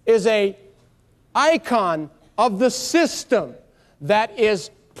is an icon of the system that is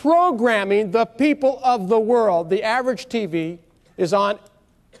programming the people of the world. The average TV is on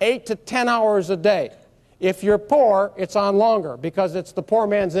 8 to 10 hours a day. If you're poor, it's on longer because it's the poor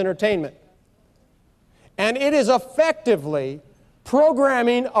man's entertainment. And it is effectively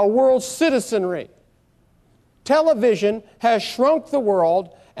programming a world citizenry. television has shrunk the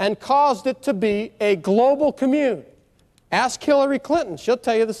world and caused it to be a global commune. Ask Hillary Clinton. She'll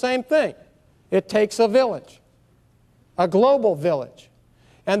tell you the same thing. It takes a village, a global village.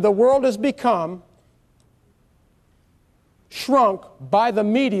 And the world has become shrunk by the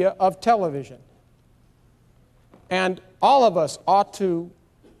media of television. And all of us ought to,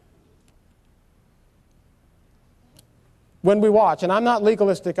 when we watch, and I'm not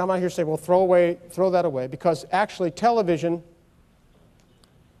legalistic, I'm not here to say, well, throw that away, because actually television,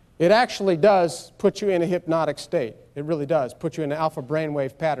 it actually does put you in a hypnotic state. It really does put you in an alpha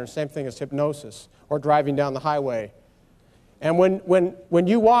brainwave pattern, same thing as hypnosis or driving down the highway. And when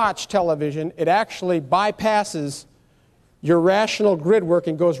you watch television, it actually bypasses your rational grid work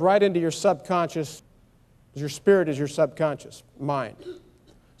and goes right into your subconscious. Your spirit is your subconscious mind.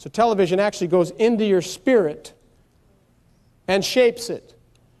 So television actually goes into your spirit and shapes it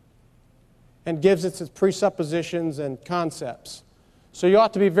and gives it its presuppositions and concepts. So you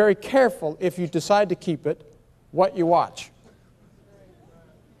ought to be very careful, if you decide to keep it, what you watch.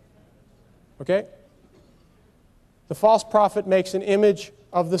 Okay? The false prophet makes an image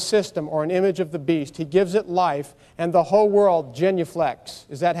of the system or an image of the beast. He gives it life, and the whole world genuflects.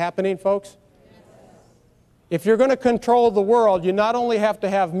 Is that happening, folks? If you're going to control the world, you not only have to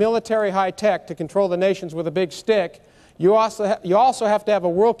have military high-tech to control the nations with a big stick, you also have to have a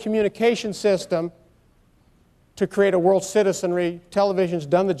world communication system to create a world citizenry. Television's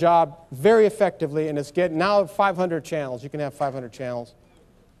done the job very effectively, and it's getting now 500 channels. You can have 500 channels.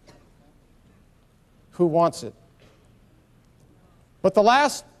 Who wants it? But the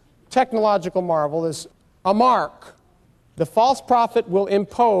last technological marvel is a mark. The false prophet will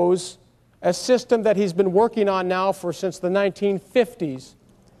impose a system that he's been working on now since the 1950s.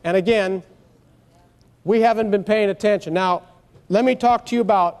 And again, we haven't been paying attention. Now, let me talk to you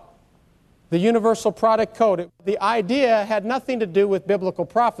about the Universal Product Code. The idea had nothing to do with biblical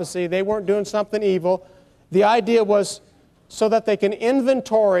prophecy. They weren't doing something evil. The idea was so that they can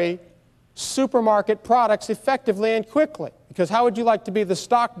inventory supermarket products effectively and quickly. Because how would you like to be the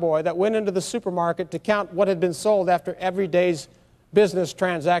stock boy that went into the supermarket to count what had been sold after every day's business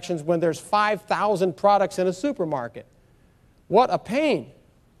transactions when there's 5,000 products in a supermarket? What a pain.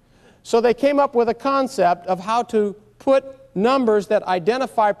 So they came up with a concept of how to put numbers that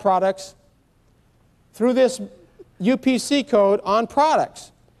identify products through this UPC code on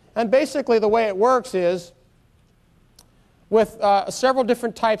products. And basically the way it works is with several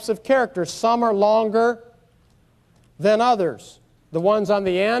different types of characters. Some are longer than others. The ones on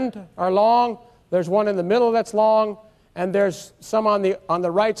the end are long. There's one in the middle that's long. And there's some on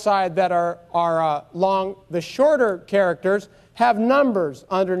the right side that are long. The shorter characters have numbers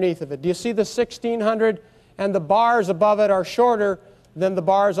underneath of it. Do you see the 1600? And the bars above it are shorter than the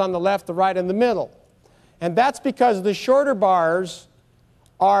bars on the left, the right, and the middle. And that's because the shorter bars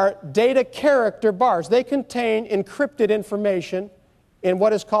are data character bars. They contain encrypted information in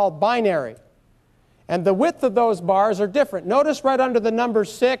what is called binary. And the width of those bars are different. Notice right under the number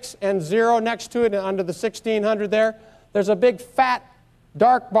 6 and 0 next to it, and under the 1600 there, there's a big fat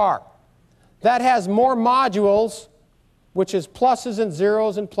dark bar. That has more modules, which is pluses and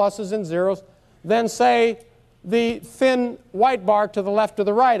zeros, than, say, the thin white bar to the left or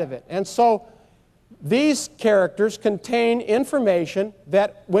the right of it. And so these characters contain information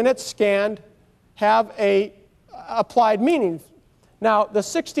that, when it's scanned, have a applied meaning. Now, the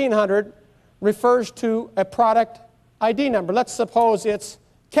 1600 refers to a product ID number. Let's suppose it's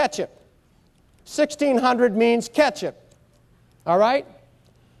ketchup. 1600 means ketchup. All right?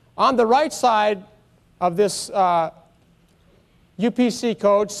 On the right side of this UPC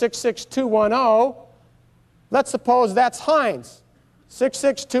code, 66210, let's suppose that's Heinz.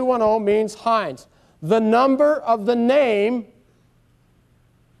 66210 means Heinz. The number of the name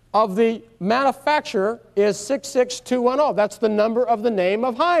of the manufacturer is 66210. That's the number of the name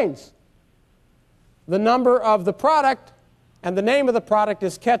of Heinz. The number of the product and the name of the product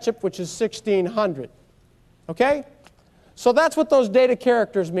is ketchup, which is 1600. Okay? So that's what those data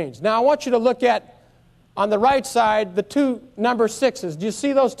characters means. Now I want you to look at, on the right side, the two number 6s. Do you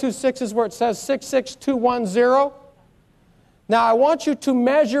see those two 6s where it says 66210? Now I want you to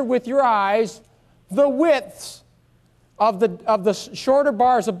measure with your eyes the widths of the shorter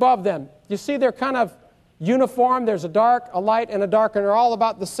bars above them. You see they're kind of uniform. There's a dark, a light, and a dark, and they're all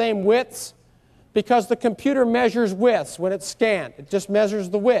about the same widths because the computer measures widths when it's scanned. It just measures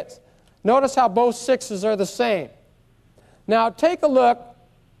the width. Notice how both 6s are the same. Now take a look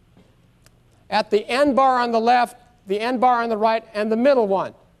at the end bar on the left, the end bar on the right, and the middle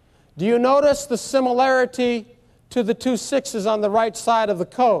one. Do you notice the similarity to the two 6s on the right side of the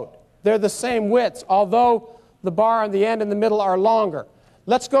code? They're the same widths, although the bar on the end and the middle are longer.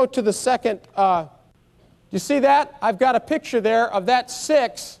 Let's go to the second. You see that? I've got a picture there of that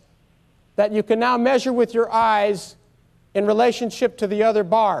 6 that you can now measure with your eyes in relationship to the other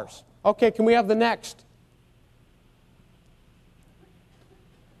bars. Okay, can we have the next?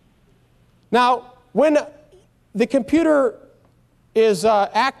 Now, when the computer is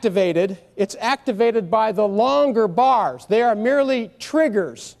activated, it's activated by the longer bars. They are merely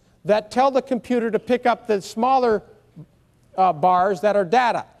triggers that tell the computer to pick up the smaller bars that are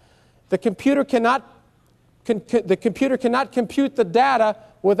data. The computer cannot compute the data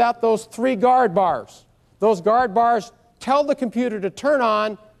without those 3 guard bars. Those guard bars tell the computer to turn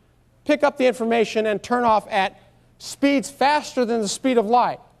on, pick up the information, and turn off at speeds faster than the speed of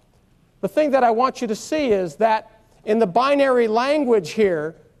light. The thing that I want you to see is that in the binary language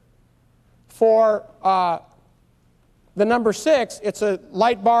here for the number 6, it's a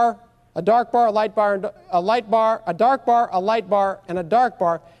light bar, a dark bar, a light bar, a light bar, a dark bar, a light bar, and a dark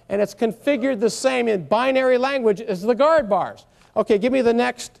bar, and it's configured the same in binary language as the guard bars. Okay, give me the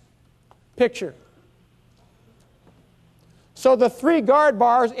next picture. So the 3 guard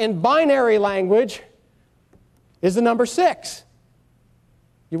bars in binary language is the number 6.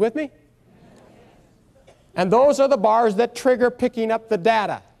 You with me? And those are the bars that trigger picking up the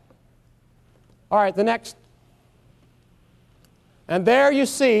data. All right, the next. And there you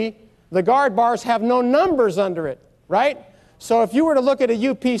see the guard bars have no numbers under it, right? So if you were to look at a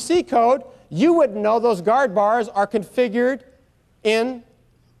UPC code, you would know those guard bars are configured in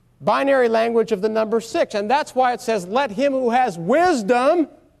binary language of the number 6. And that's why it says, let him who has wisdom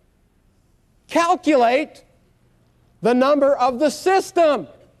calculate the number of the system.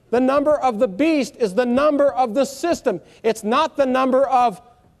 The number of the beast is the number of the system. It's not the number of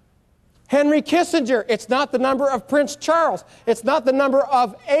Henry Kissinger. It's not the number of Prince Charles. It's not the number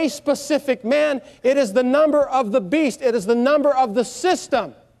of a specific man. It is the number of the beast. It is the number of the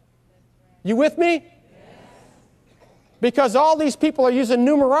system. You with me? Because all these people are using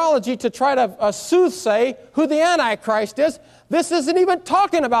numerology to try to soothsay who the Antichrist is. This isn't even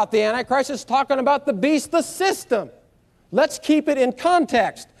talking about the Antichrist. It's talking about the beast, the system. Let's keep it in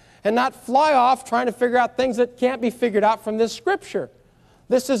context and not fly off trying to figure out things that can't be figured out from this scripture.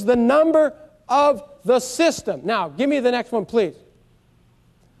 This is the number of the system. Now, give me the next one, please.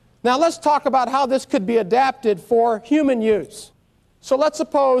 Now, let's talk about how this could be adapted for human use. So let's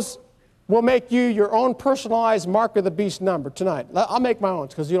suppose we'll make you your own personalized mark of the beast number tonight. I'll make my own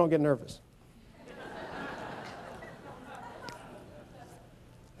because you don't get nervous.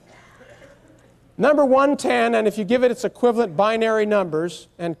 Number 110, and if you give it its equivalent binary numbers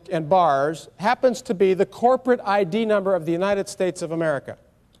and bars, happens to be the corporate ID number of the United States of America.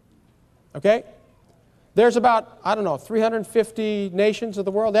 Okay? There's about, 350 nations of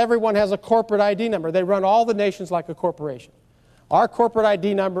the world. Everyone has a corporate ID number. They run all the nations like a corporation. Our corporate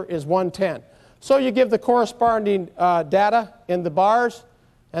ID number is 110. So you give the corresponding data in the bars,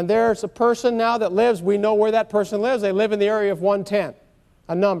 and there's a person now that lives. We know where that person lives. They live in the area of 110,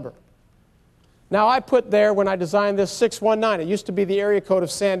 a number. Now, I put there, when I designed this, 619. It used to be the area code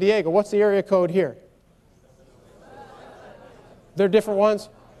of San Diego. What's the area code here? They're different ones?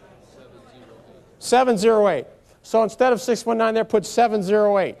 708. So instead of 619 there, put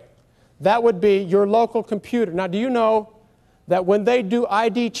 708. That would be your local computer. Now, do you know that when they do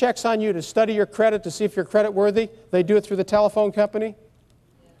ID checks on you to study your credit, to see if you're credit worthy, they do it through the telephone company?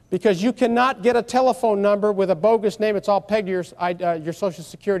 Because you cannot get a telephone number with a bogus name. It's all pegged to your Social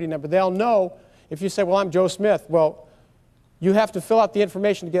Security number. They'll know. If you say, well, I'm Joe Smith, well, you have to fill out the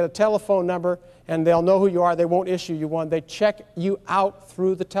information to get a telephone number, and they'll know who you are. They won't issue you one. They check you out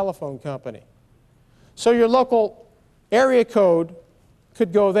through the telephone company. So your local area code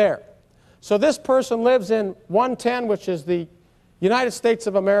could go there. So this person lives in 110, which is the United States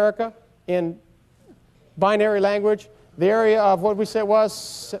of America in binary language. The area of what we said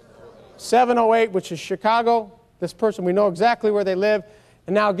was 708, which is Chicago. This person, we know exactly where they live.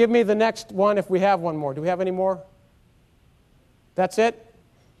 And now give me the next one if we have one more. Do we have any more? That's it?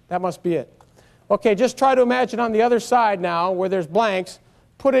 That must be it. Okay, just try to imagine on the other side now, where there's blanks,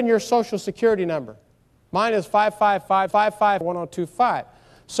 put in your Social Security number. Mine is 555-55-1025.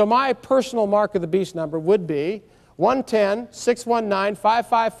 So my personal mark of the beast number would be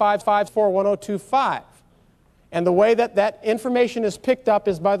 110-619-5555-1025. And the way that that information is picked up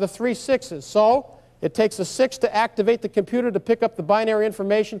is by the 3 6s. So it takes a 6 to activate the computer to pick up the binary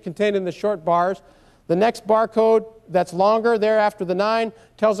information contained in the short bars. The next barcode that's longer there after the 9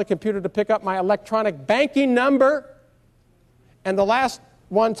 tells the computer to pick up my electronic banking number. And the last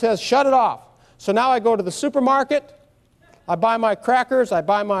one says, shut it off. So now I go to the supermarket, I buy my crackers, I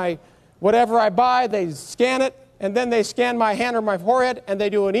buy my Whatever I buy, they scan it, and then they scan my hand or my forehead, and they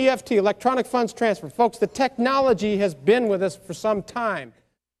do an EFT, electronic funds transfer. Folks, the technology has been with us for some time.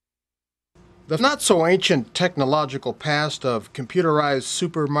 The not-so-ancient technological past of computerized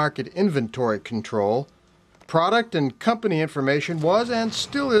supermarket inventory control, product and company information was and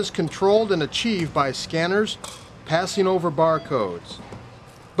still is controlled and achieved by scanners passing over barcodes.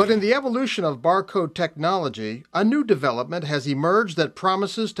 But in the evolution of barcode technology, a new development has emerged that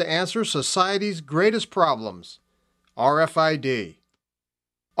promises to answer society's greatest problems: RFID.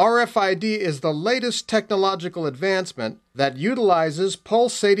 RFID is the latest technological advancement that utilizes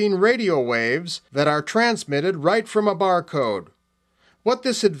pulsating radio waves that are transmitted right from a barcode. What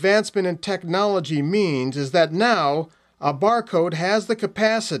this advancement in technology means is that now a barcode has the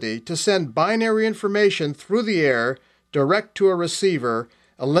capacity to send binary information through the air direct to a receiver,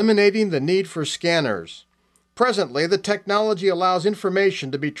 eliminating the need for scanners. Presently, the technology allows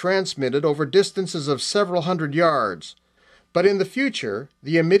information to be transmitted over distances of several hundred yards. But in the future,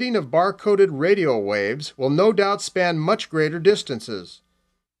 the emitting of barcoded radio waves will no doubt span much greater distances.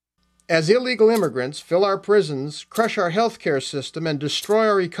 As illegal immigrants fill our prisons, crush our healthcare system, and destroy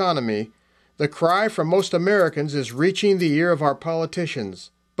our economy, the cry from most Americans is reaching the ear of our politicians.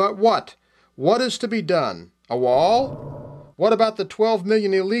 But what? What is to be done? A wall? What about the 12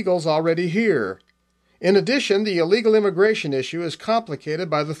 million illegals already here? In addition, the illegal immigration issue is complicated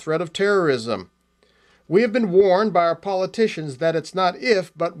by the threat of terrorism. We have been warned by our politicians that it's not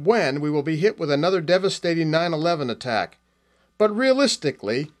if, but when we will be hit with another devastating 9/11 attack. But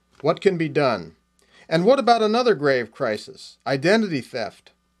realistically, what can be done? And what about another grave crisis, identity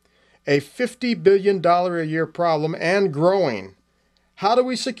theft? A $50 billion a year problem and growing. How do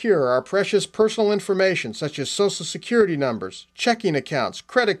we secure our precious personal information such as Social Security numbers, checking accounts,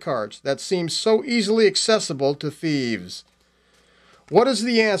 credit cards that seem so easily accessible to thieves? What is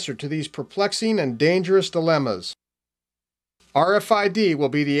the answer to these perplexing and dangerous dilemmas? RFID will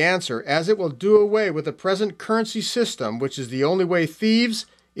be the answer, as it will do away with the present currency system, which is the only way thieves,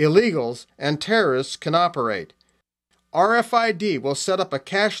 illegals, and terrorists can operate. RFID will set up a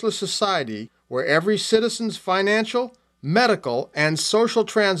cashless society where every citizen's financial, medical, and social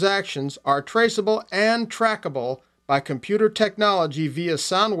transactions are traceable and trackable by computer technology via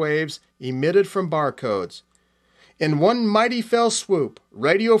sound waves emitted from barcodes. In one mighty fell swoop,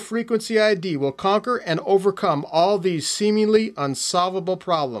 radio frequency ID will conquer and overcome all these seemingly unsolvable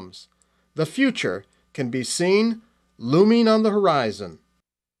problems. The future can be seen looming on the horizon.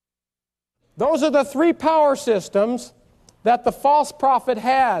 Those are the three power systems that the false prophet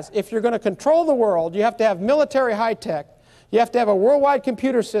has. If you're going to control the world, you have to have military high-tech, you have to have a worldwide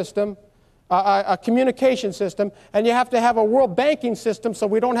computer system, a communication system, and you have to have a world banking system so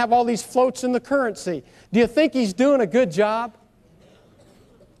we don't have all these floats in the currency. Do you think he's doing a good job?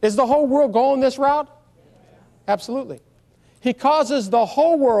 Is the whole world going this route? Absolutely. He causes the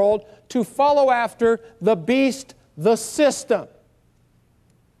whole world to follow after the beast, the system.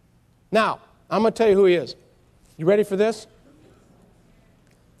 Now, I'm going to tell you who he is. You ready for this?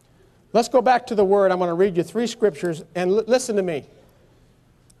 Let's go back to the Word. I'm going to read you 3 scriptures, and listen to me.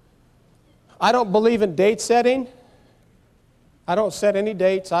 I don't believe in date setting. I don't set any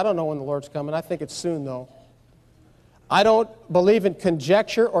dates. I don't know when the Lord's coming. I think it's soon, though. I don't believe in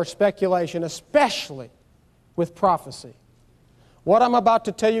conjecture or speculation, especially with prophecy. What I'm about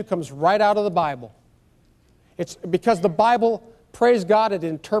to tell you comes right out of the Bible. It's because the Bible, praise God, it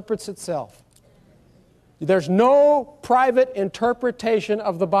interprets itself. There's no private interpretation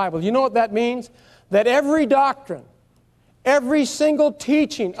of the Bible. You know what that means? That every doctrine, every single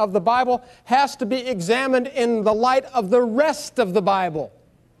teaching of the Bible has to be examined in the light of the rest of the Bible.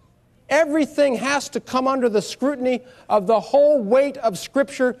 Everything has to come under the scrutiny of the whole weight of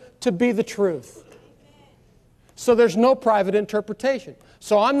Scripture to be the truth. So there's no private interpretation.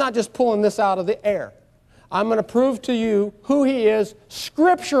 So I'm not just pulling this out of the air. I'm going to prove to you who He is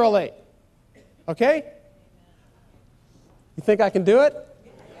scripturally. Okay? You think I can do it?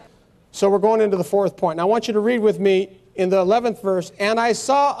 So we're going into the 4th point. Now I want you to read with me in the 11th verse. And I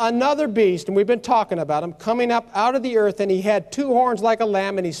saw another beast, and we've been talking about him, coming up out of the earth, and he had 2 horns like a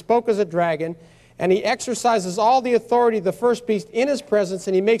lamb, and he spoke as a dragon, and he exercises all the authority of the first beast in his presence,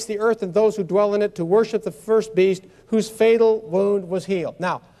 and he makes the earth and those who dwell in it to worship the first beast, whose fatal wound was healed.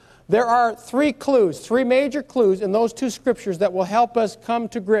 Now, there are 3 clues, 3 major clues in those 2 scriptures that will help us come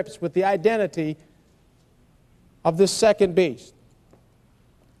to grips with the identity of this second beast.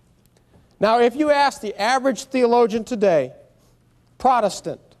 Now, if you ask the average theologian today,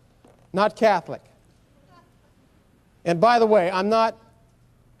 Protestant, not Catholic, and by the way, I'm not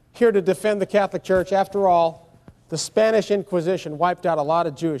here to defend the Catholic Church. After all, The Spanish Inquisition wiped out a lot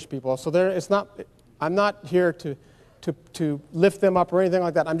of Jewish people. So I'm not here to lift them up or anything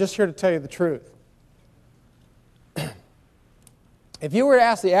like that. I'm just here to tell you the truth. If you were to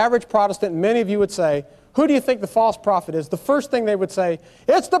ask the average Protestant, many of you would say, who do you think the false prophet is? The first thing they would say,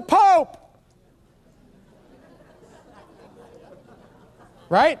 it's the Pope!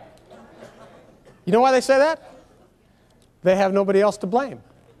 Right? You know why they say that? They have nobody else to blame.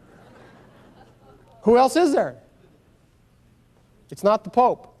 Who else is there? It's not the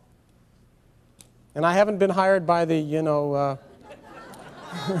Pope. And I haven't been hired by the,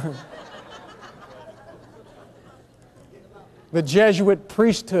 the Jesuit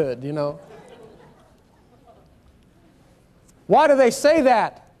priesthood, Why do they say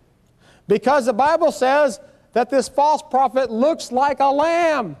that? Because the Bible says that this false prophet looks like a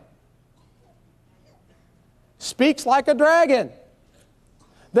lamb, speaks like a dragon.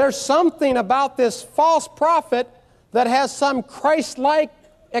 There's something about this false prophet that has some Christ-like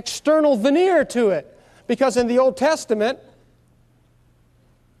external veneer to it. Because in the Old Testament,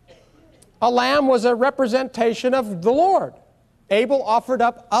 a lamb was a representation of the Lord. Abel offered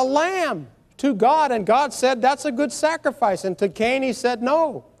up a lamb to God, and God said, that's a good sacrifice. And to Cain, he said,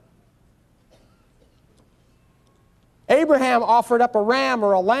 no. Abraham offered up a ram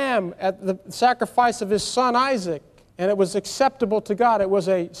or a lamb at the sacrifice of his son Isaac, and it was acceptable to God. It was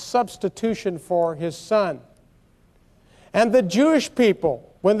a substitution for his son. And the Jewish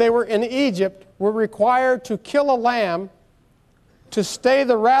people, when they were in Egypt, were required to kill a lamb to stay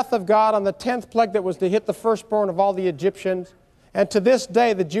the wrath of God on the 10th plague that was to hit the firstborn of all the Egyptians. And to this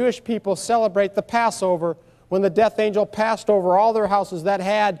day, the Jewish people celebrate the Passover when the death angel passed over all their houses that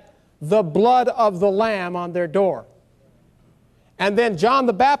had the blood of the lamb on their door. And then John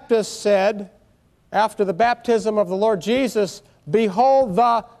the Baptist said, after the baptism of the Lord Jesus, behold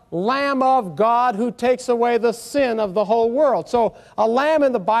the Lamb of God who takes away the sin of the whole world. So a lamb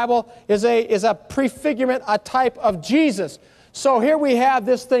in the Bible is a prefigurement, a type of Jesus. So here we have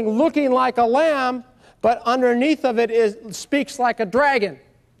this thing looking like a lamb, but underneath of it speaks like a dragon.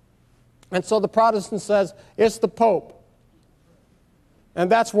 And so the Protestant says, it's the Pope.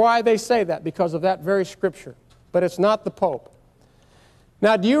 And that's why they say that, because of that very scripture. But it's not the Pope.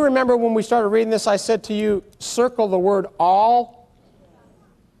 Now, do you remember when we started reading this, I said to you, circle the word all?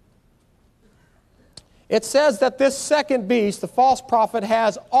 It says that this second beast, the false prophet,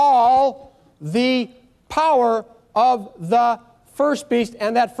 has all the power of the first beast,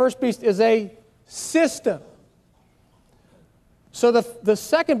 and that first beast is a system. So the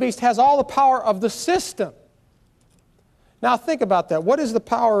second beast has all the power of the system. Now think about that. What is the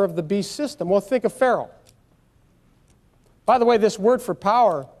power of the beast system? Well, think of Pharaoh. By the way, this word for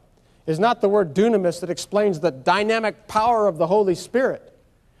power is not the word dunamis that explains the dynamic power of the Holy Spirit.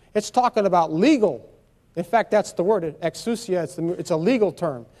 It's talking about legal. In fact, that's the word, exousia. It's a legal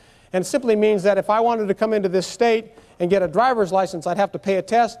term. And it simply means that if I wanted to come into this state and get a driver's license, I'd have to pay a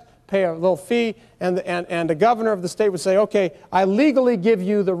test, pay a little fee, and the governor of the state would say, okay, I legally give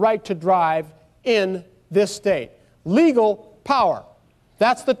you the right to drive in this state. Legal power.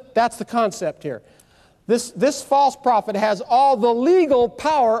 That's the concept here. This false prophet has all the legal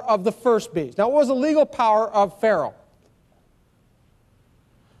power of the first beast. Now, what was the legal power of Pharaoh?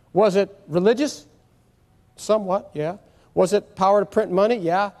 Was it religious? Somewhat, yeah. Was it power to print money?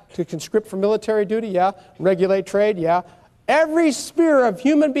 Yeah. To conscript for military duty? Yeah. Regulate trade? Yeah. Every sphere of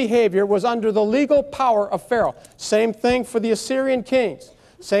human behavior was under the legal power of Pharaoh. Same thing for the Assyrian kings.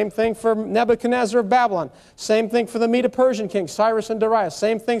 Same thing for Nebuchadnezzar of Babylon. Same thing for the Medo-Persian kings, Cyrus and Darius.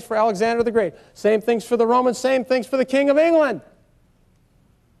 Same things for Alexander the Great. Same things for the Romans. Same things for the King of England.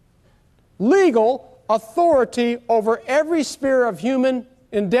 Legal authority over every sphere of human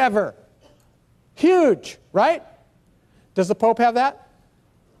endeavor. Huge, right? Does the Pope have that?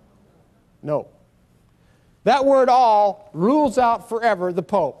 No. That word all rules out forever the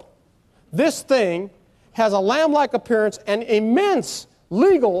Pope. This thing has a lamb-like appearance and immense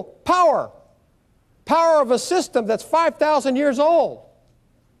legal power. Power of a system that's 5,000 years old.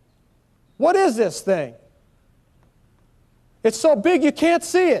 What is this thing? It's so big you can't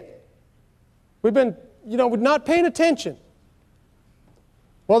see it. We've been, we're not paying attention.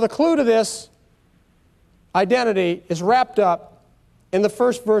 Well, the clue to this identity is wrapped up in the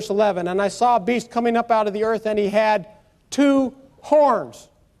first verse 11. And I saw a beast coming up out of the earth, and he had 2 horns.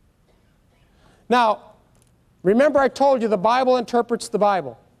 Now, remember I told you the Bible interprets the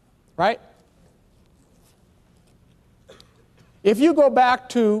Bible, right? If you go back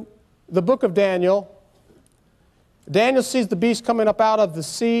to the book of Daniel, Daniel sees the beast coming up out of the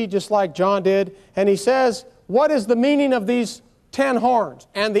sea, just like John did, and he says, what is the meaning of these 10 horns?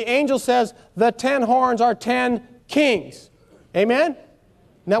 And the angel says, the 10 horns are 10 kings. Amen? Isn't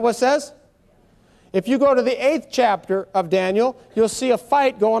that what it says? If you go to the 8th chapter of Daniel, you'll see a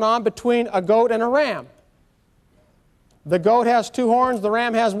fight going on between a goat and a ram. The goat has 2 horns, the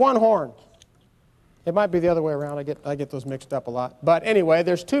ram has 1 horn. It might be the other way around. I get those mixed up a lot. But anyway,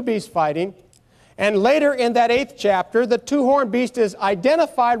 there's 2 beasts fighting. And later in that 8th chapter, the 2-horned beast is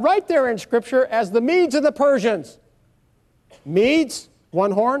identified right there in Scripture as the Medes and the Persians. Medes,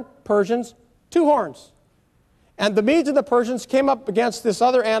 1 horn, Persians, 2 horns. And the Medes and the Persians came up against this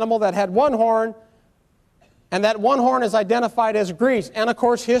other animal that had 1 horn, and that 1 horn is identified as Greece. And of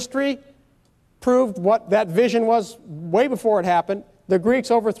course, history proved what that vision was way before it happened. The Greeks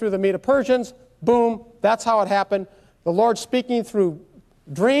overthrew the Medo-Persians. Boom, that's how it happened. The Lord speaking through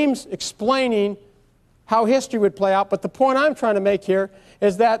dreams, explaining how history would play out. But the point I'm trying to make here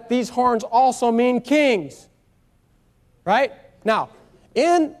is that these horns also mean kings. Right? Now,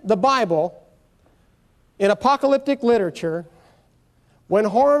 in the Bible, in apocalyptic literature, when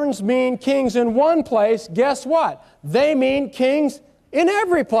horns mean kings in one place, guess what? They mean kings in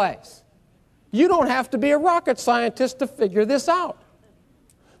every place. You don't have to be a rocket scientist to figure this out.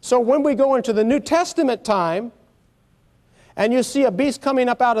 So when we go into the New Testament time, and you see a beast coming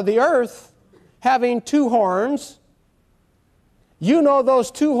up out of the earth having 2 horns, you know those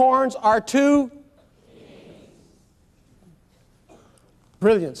 2 horns are 2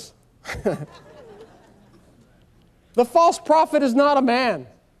 brilliance. The false prophet is not a man.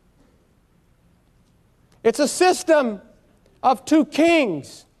 It's a system of 2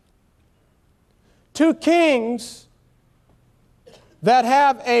 kings. 2 kings that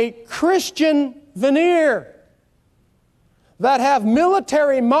have a Christian veneer, that have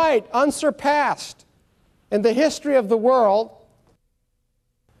military might unsurpassed in the history of the world,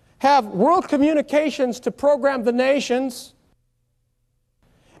 have world communications to program the nations,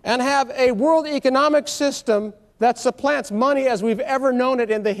 and have a world economic system that supplants money as we've ever known it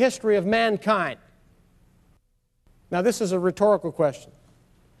in the history of mankind. Now, this is a rhetorical question.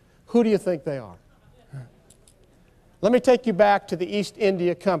 Who do you think they are? Let me take you back to the East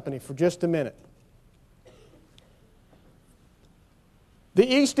India Company for just a minute. The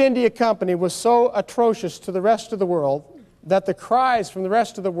East India Company was so atrocious to the rest of the world that the cries from the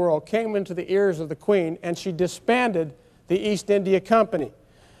rest of the world came into the ears of the Queen, and she disbanded the East India Company.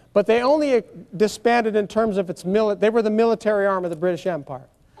 But they only disbanded in terms of its they were the military arm of the British Empire.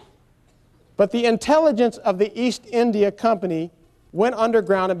 But the intelligence of the East India Company went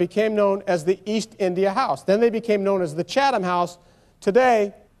underground and became known as the East India House. Then they became known as the Chatham House.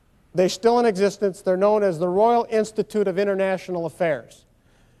 Today, they're still in existence. They're known as the Royal Institute of International Affairs.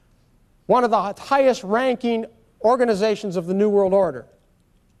 One of the highest ranking organizations of the New World Order,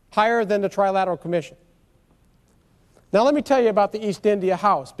 higher than the Trilateral Commission. Now let me tell you about the East India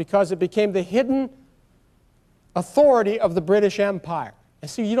House, because it became the hidden authority of the British Empire. And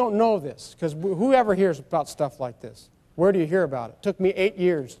see, you don't know this, because whoever hears about stuff like this, where do you hear about it? It took me 8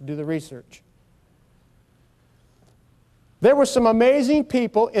 years to do the research. There were some amazing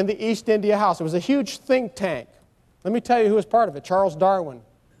people in the East India House. It was a huge think tank. Let me tell you who was part of it. Charles Darwin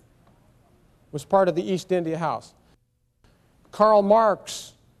was part of the East India House. Karl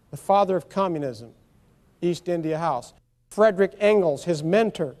Marx, the father of communism, East India House. Frederick Engels, his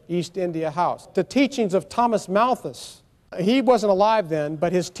mentor, East India House. The teachings of Thomas Malthus. He wasn't alive then,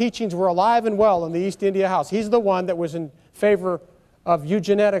 but his teachings were alive and well in the East India House. He's the one that was in favor of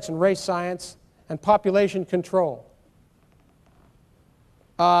eugenics and race science and population control.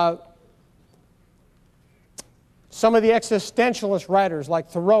 Some of the existentialist writers like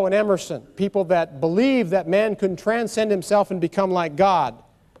Thoreau and Emerson, people that believe that man can transcend himself and become like God.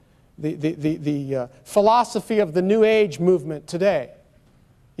 The philosophy of the New Age movement today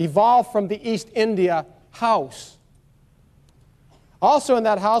evolved from the East India House. Also in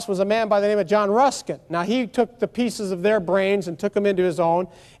that house was a man by the name of John Ruskin. Now he took the pieces of their brains and took them into his own,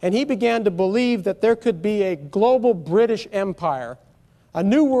 and he began to believe that there could be a global British Empire, a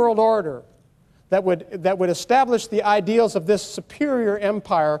new world order that would establish the ideals of this superior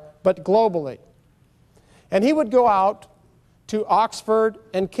empire, but globally. And he would go out to Oxford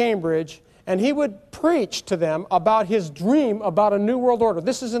and Cambridge, and he would preach to them about his dream about a new world order.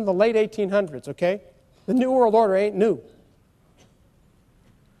 This is in the late 1800s, okay? The new world order ain't new.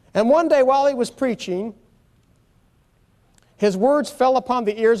 And one day while he was preaching, his words fell upon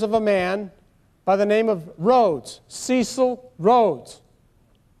the ears of a man by the name of Rhodes, Cecil Rhodes.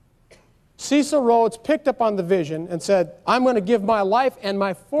 Cecil Rhodes picked up on the vision and said, I'm going to give my life and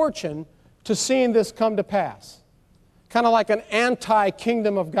my fortune to seeing this come to pass. Kind of like an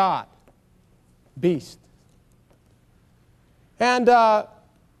anti-kingdom of God beast. And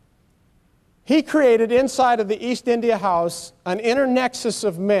He created inside of the East India House an inner nexus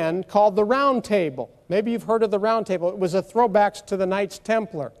of men called the Round Table. Maybe you've heard of the Round Table. It was a throwback to the Knights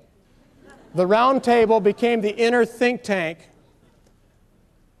Templar. The Round Table became the inner think tank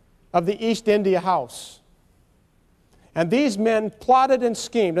of the East India House. And these men plotted and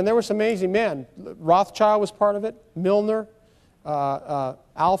schemed, and there were some amazing men. Rothschild was part of it, Milner,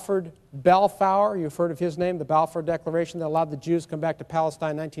 Alfred Balfour, you've heard of his name, the Balfour Declaration that allowed the Jews to come back to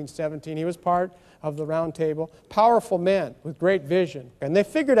Palestine in 1917. He was part of the Round Table. Powerful men with great vision. And they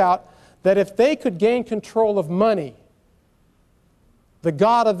figured out that if they could gain control of money, the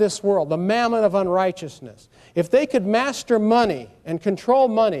god of this world, the mammon of unrighteousness, if they could master money and control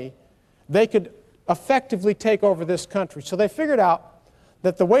money, they could effectively take over this country. So they figured out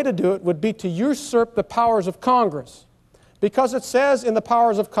that the way to do it would be to usurp the powers of Congress. Because it says in the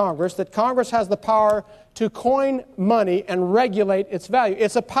powers of Congress that Congress has the power to coin money and regulate its value.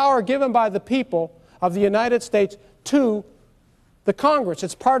 It's a power given by the people of the United States to the Congress.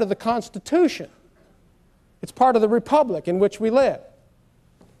 It's part of the Constitution. It's part of the republic in which we live.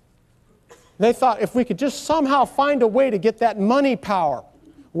 They thought if we could just somehow find a way to get that money power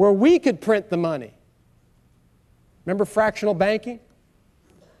where we could print the money. Remember fractional banking?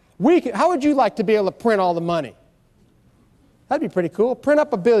 How would you like to be able to print all the money? That'd be pretty cool. Print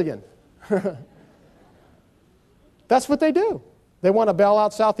up $1 billion. That's what they do. They want to bail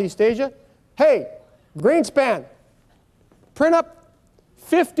out Southeast Asia. Hey, Greenspan, print up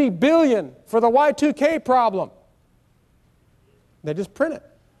 $50 billion for the Y2K problem. They just print it.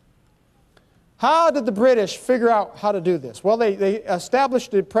 How did the British figure out how to do this? Well, they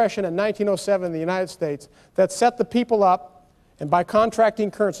established a depression in 1907 in the United States that set the people up, and by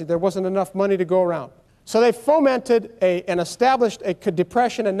contracting currency, there wasn't enough money to go around. So they fomented and established a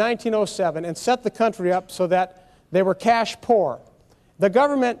depression in 1907 and set the country up so that they were cash poor. The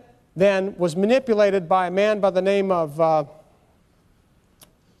government then was manipulated by a man by the name of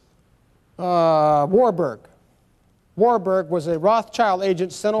Warburg. Warburg was a Rothschild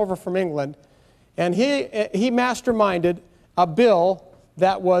agent sent over from England, and he masterminded a bill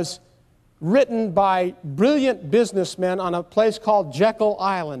that was written by brilliant businessmen on a place called Jekyll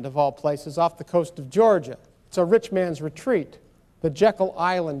Island, of all places, off the coast of Georgia. It's a rich man's retreat, the Jekyll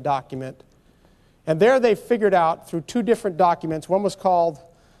Island document. And there they figured out through two different documents. One was called,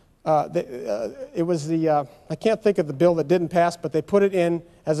 I can't think of the bill that didn't pass, but they put it in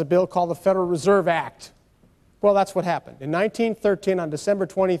as a bill called the Federal Reserve Act. Well, that's what happened. In 1913, on December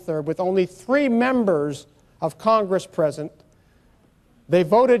 23rd, with only 3 members of Congress present, they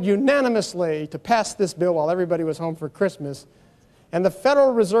voted unanimously to pass this bill while everybody was home for Christmas. And the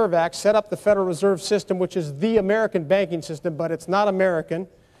Federal Reserve Act set up the Federal Reserve System, which is the American banking system, but it's not American,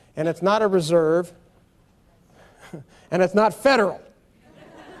 and it's not a reserve, and it's not federal.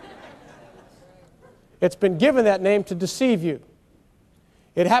 It's been given that name to deceive you.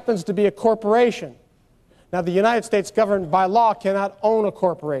 It happens to be a corporation. Now, the United States government by law cannot own a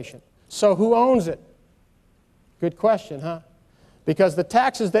corporation. So who owns it? Good question, huh? Because the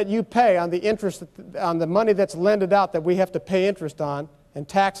taxes that you pay on the interest, on the money that's lended out that we have to pay interest on and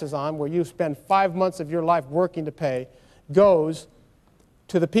taxes on, where you spend 5 months of your life working to pay, goes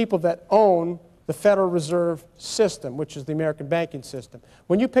to the people that own the Federal Reserve System, which is the American banking system.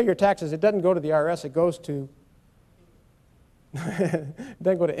 When you pay your taxes, it doesn't go to the IRS, it goes to, it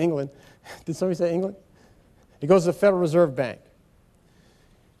doesn't go to England. Did somebody say England? It goes to the Federal Reserve Bank.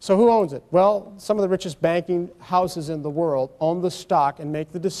 So who owns it? Well, some of the richest banking houses in the world own the stock and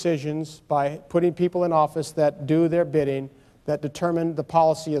make the decisions by putting people in office that do their bidding, that determine the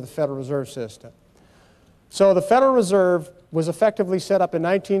policy of the Federal Reserve System. So the Federal Reserve was effectively set up in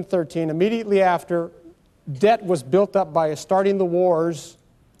 1913. Immediately after, debt was built up by starting the wars.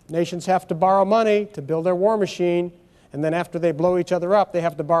 Nations have to borrow money to build their war machine, and then after they blow each other up, they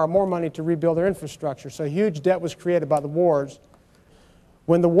have to borrow more money to rebuild their infrastructure. So huge debt was created by the wars.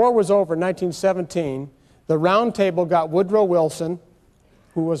 When the war was over in 1917, the Round Table got Woodrow Wilson,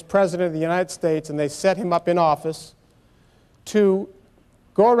 who was President of the United States, and they set him up in office to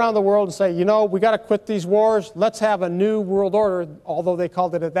go around the world and say, you know, we got to quit these wars. Let's have a new world order, although they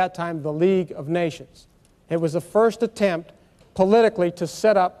called it at that time the League of Nations. It was the first attempt politically to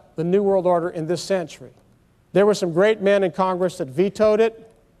set up the new world order in this century. There were some great men in Congress that vetoed it.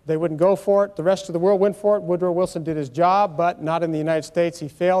 They wouldn't go for it. The rest of the world went for it. Woodrow Wilson did his job, but not in the United States. He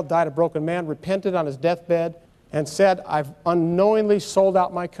failed, died a broken man, repented on his deathbed, and said, I've unknowingly sold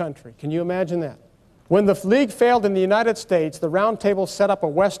out my country. Can you imagine that? When the League failed in the United States, the Round Table set up a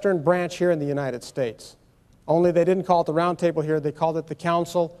Western branch here in the United States. Only they didn't call it the Round Table here. They called it the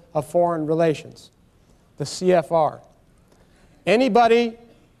Council of Foreign Relations, the CFR. Anybody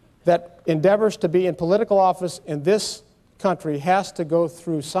that endeavors to be in political office in this country has to go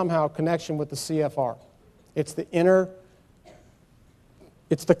through somehow connection with the CFR. It's the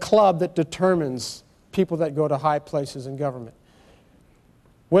club that determines people that go to high places in government.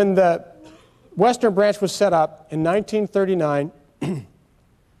 When the Western Branch was set up in 1939,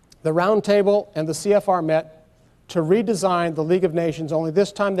 the Round Table and the CFR met to redesign the League of Nations, only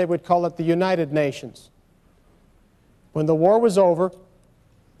this time they would call it the United Nations. When the war was over,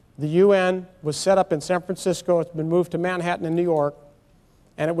 the UN was set up in San Francisco. It's been moved to Manhattan and New York,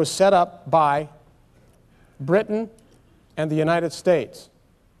 and it was set up by Britain and the United States.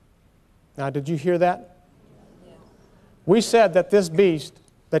 Now, did you hear that? Yeah. We said that this beast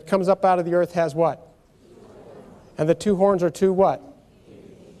that comes up out of the earth has what? And the two horns are two what?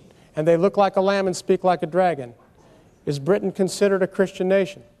 And they look like a lamb and speak like a dragon. Is Britain considered a Christian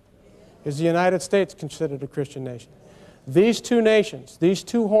nation? Is the United States considered a Christian nation? These two nations, these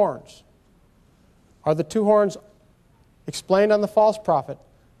two horns, are the two horns explained on the false prophet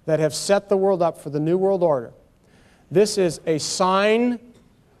that have set the world up for the New World Order. This is a sign,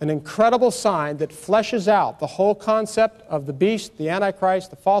 an incredible sign that fleshes out the whole concept of the beast, the Antichrist,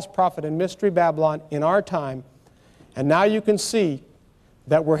 the false prophet, and Mystery Babylon in our time. And now you can see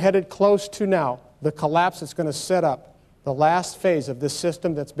that we're headed close to now the collapse that's going to set up the last phase of this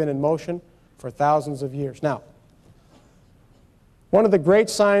system that's been in motion for thousands of years. Now, one of the great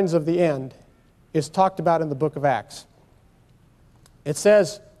signs of the end is talked about in the book of Acts. It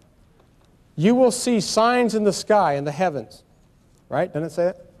says, you will see signs in the sky, in the heavens. Right? Doesn't it say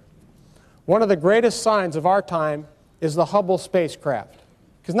that? One of the greatest signs of our time is the Hubble spacecraft.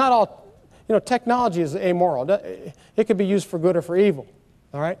 Because not all, technology is amoral. It could be used for good or for evil.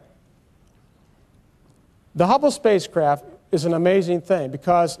 All right? The Hubble spacecraft is an amazing thing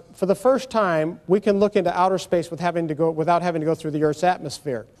because for the first time we can look into outer space without having to go through the Earth's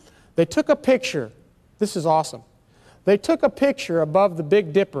atmosphere. They took a picture. This is awesome. They took a picture above the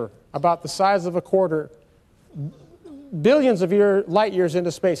Big Dipper about the size of a quarter, billions of light years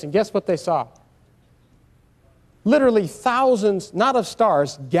into space, and guess what they saw? Literally thousands, not of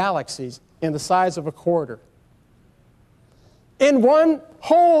stars, galaxies in the size of a quarter. In one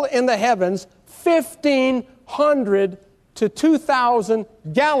hole in the heavens, 1,500 to 2,000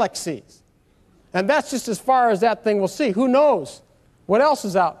 galaxies. And that's just as far as that thing will see. Who knows what else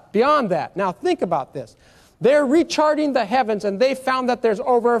is out beyond that? Now think about this. They're recharting the heavens and they found that there's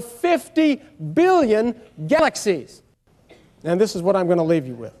over 50 billion galaxies. And this is what I'm going to leave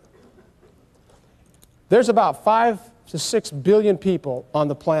you with. There's about 5 to 6 billion people on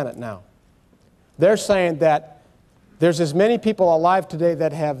the planet now. They're saying that there's as many people alive today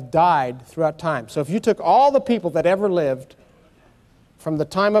that have died throughout time. So if you took all the people that ever lived from the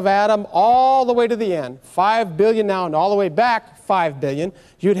time of Adam all the way to the end, 5 billion now and all the way back 5 billion,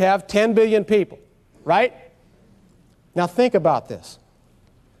 you'd have 10 billion people, right? Now think about this.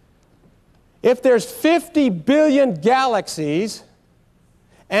 If there's 50 billion galaxies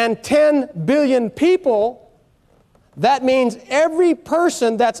and 10 billion people, that means every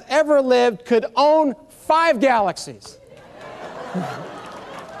person that's ever lived could own 5 galaxies.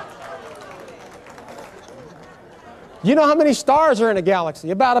 You know how many stars are in a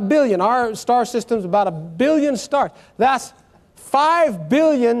galaxy? About 1 billion. Our star system's about 1 billion stars. That's 5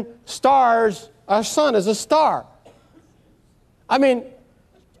 billion stars. Our sun is a star. I mean,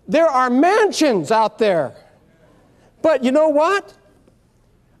 there are mansions out there. But you know what?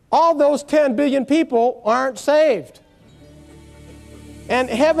 All those 10 billion people aren't saved. And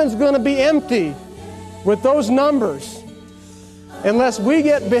heaven's going to be empty with those numbers unless we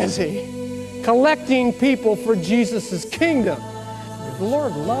get busy collecting people for Jesus' kingdom. The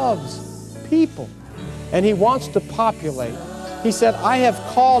Lord loves people, and He wants to populate. He said, I have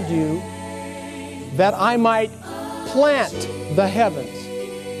called you that I might plant the heavens.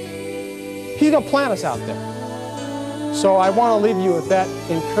 He's going to plant us out there. So I want to leave you with that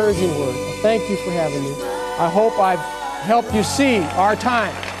encouraging word. Thank you for having me. I hope I've helped you see our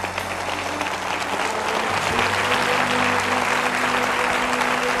time.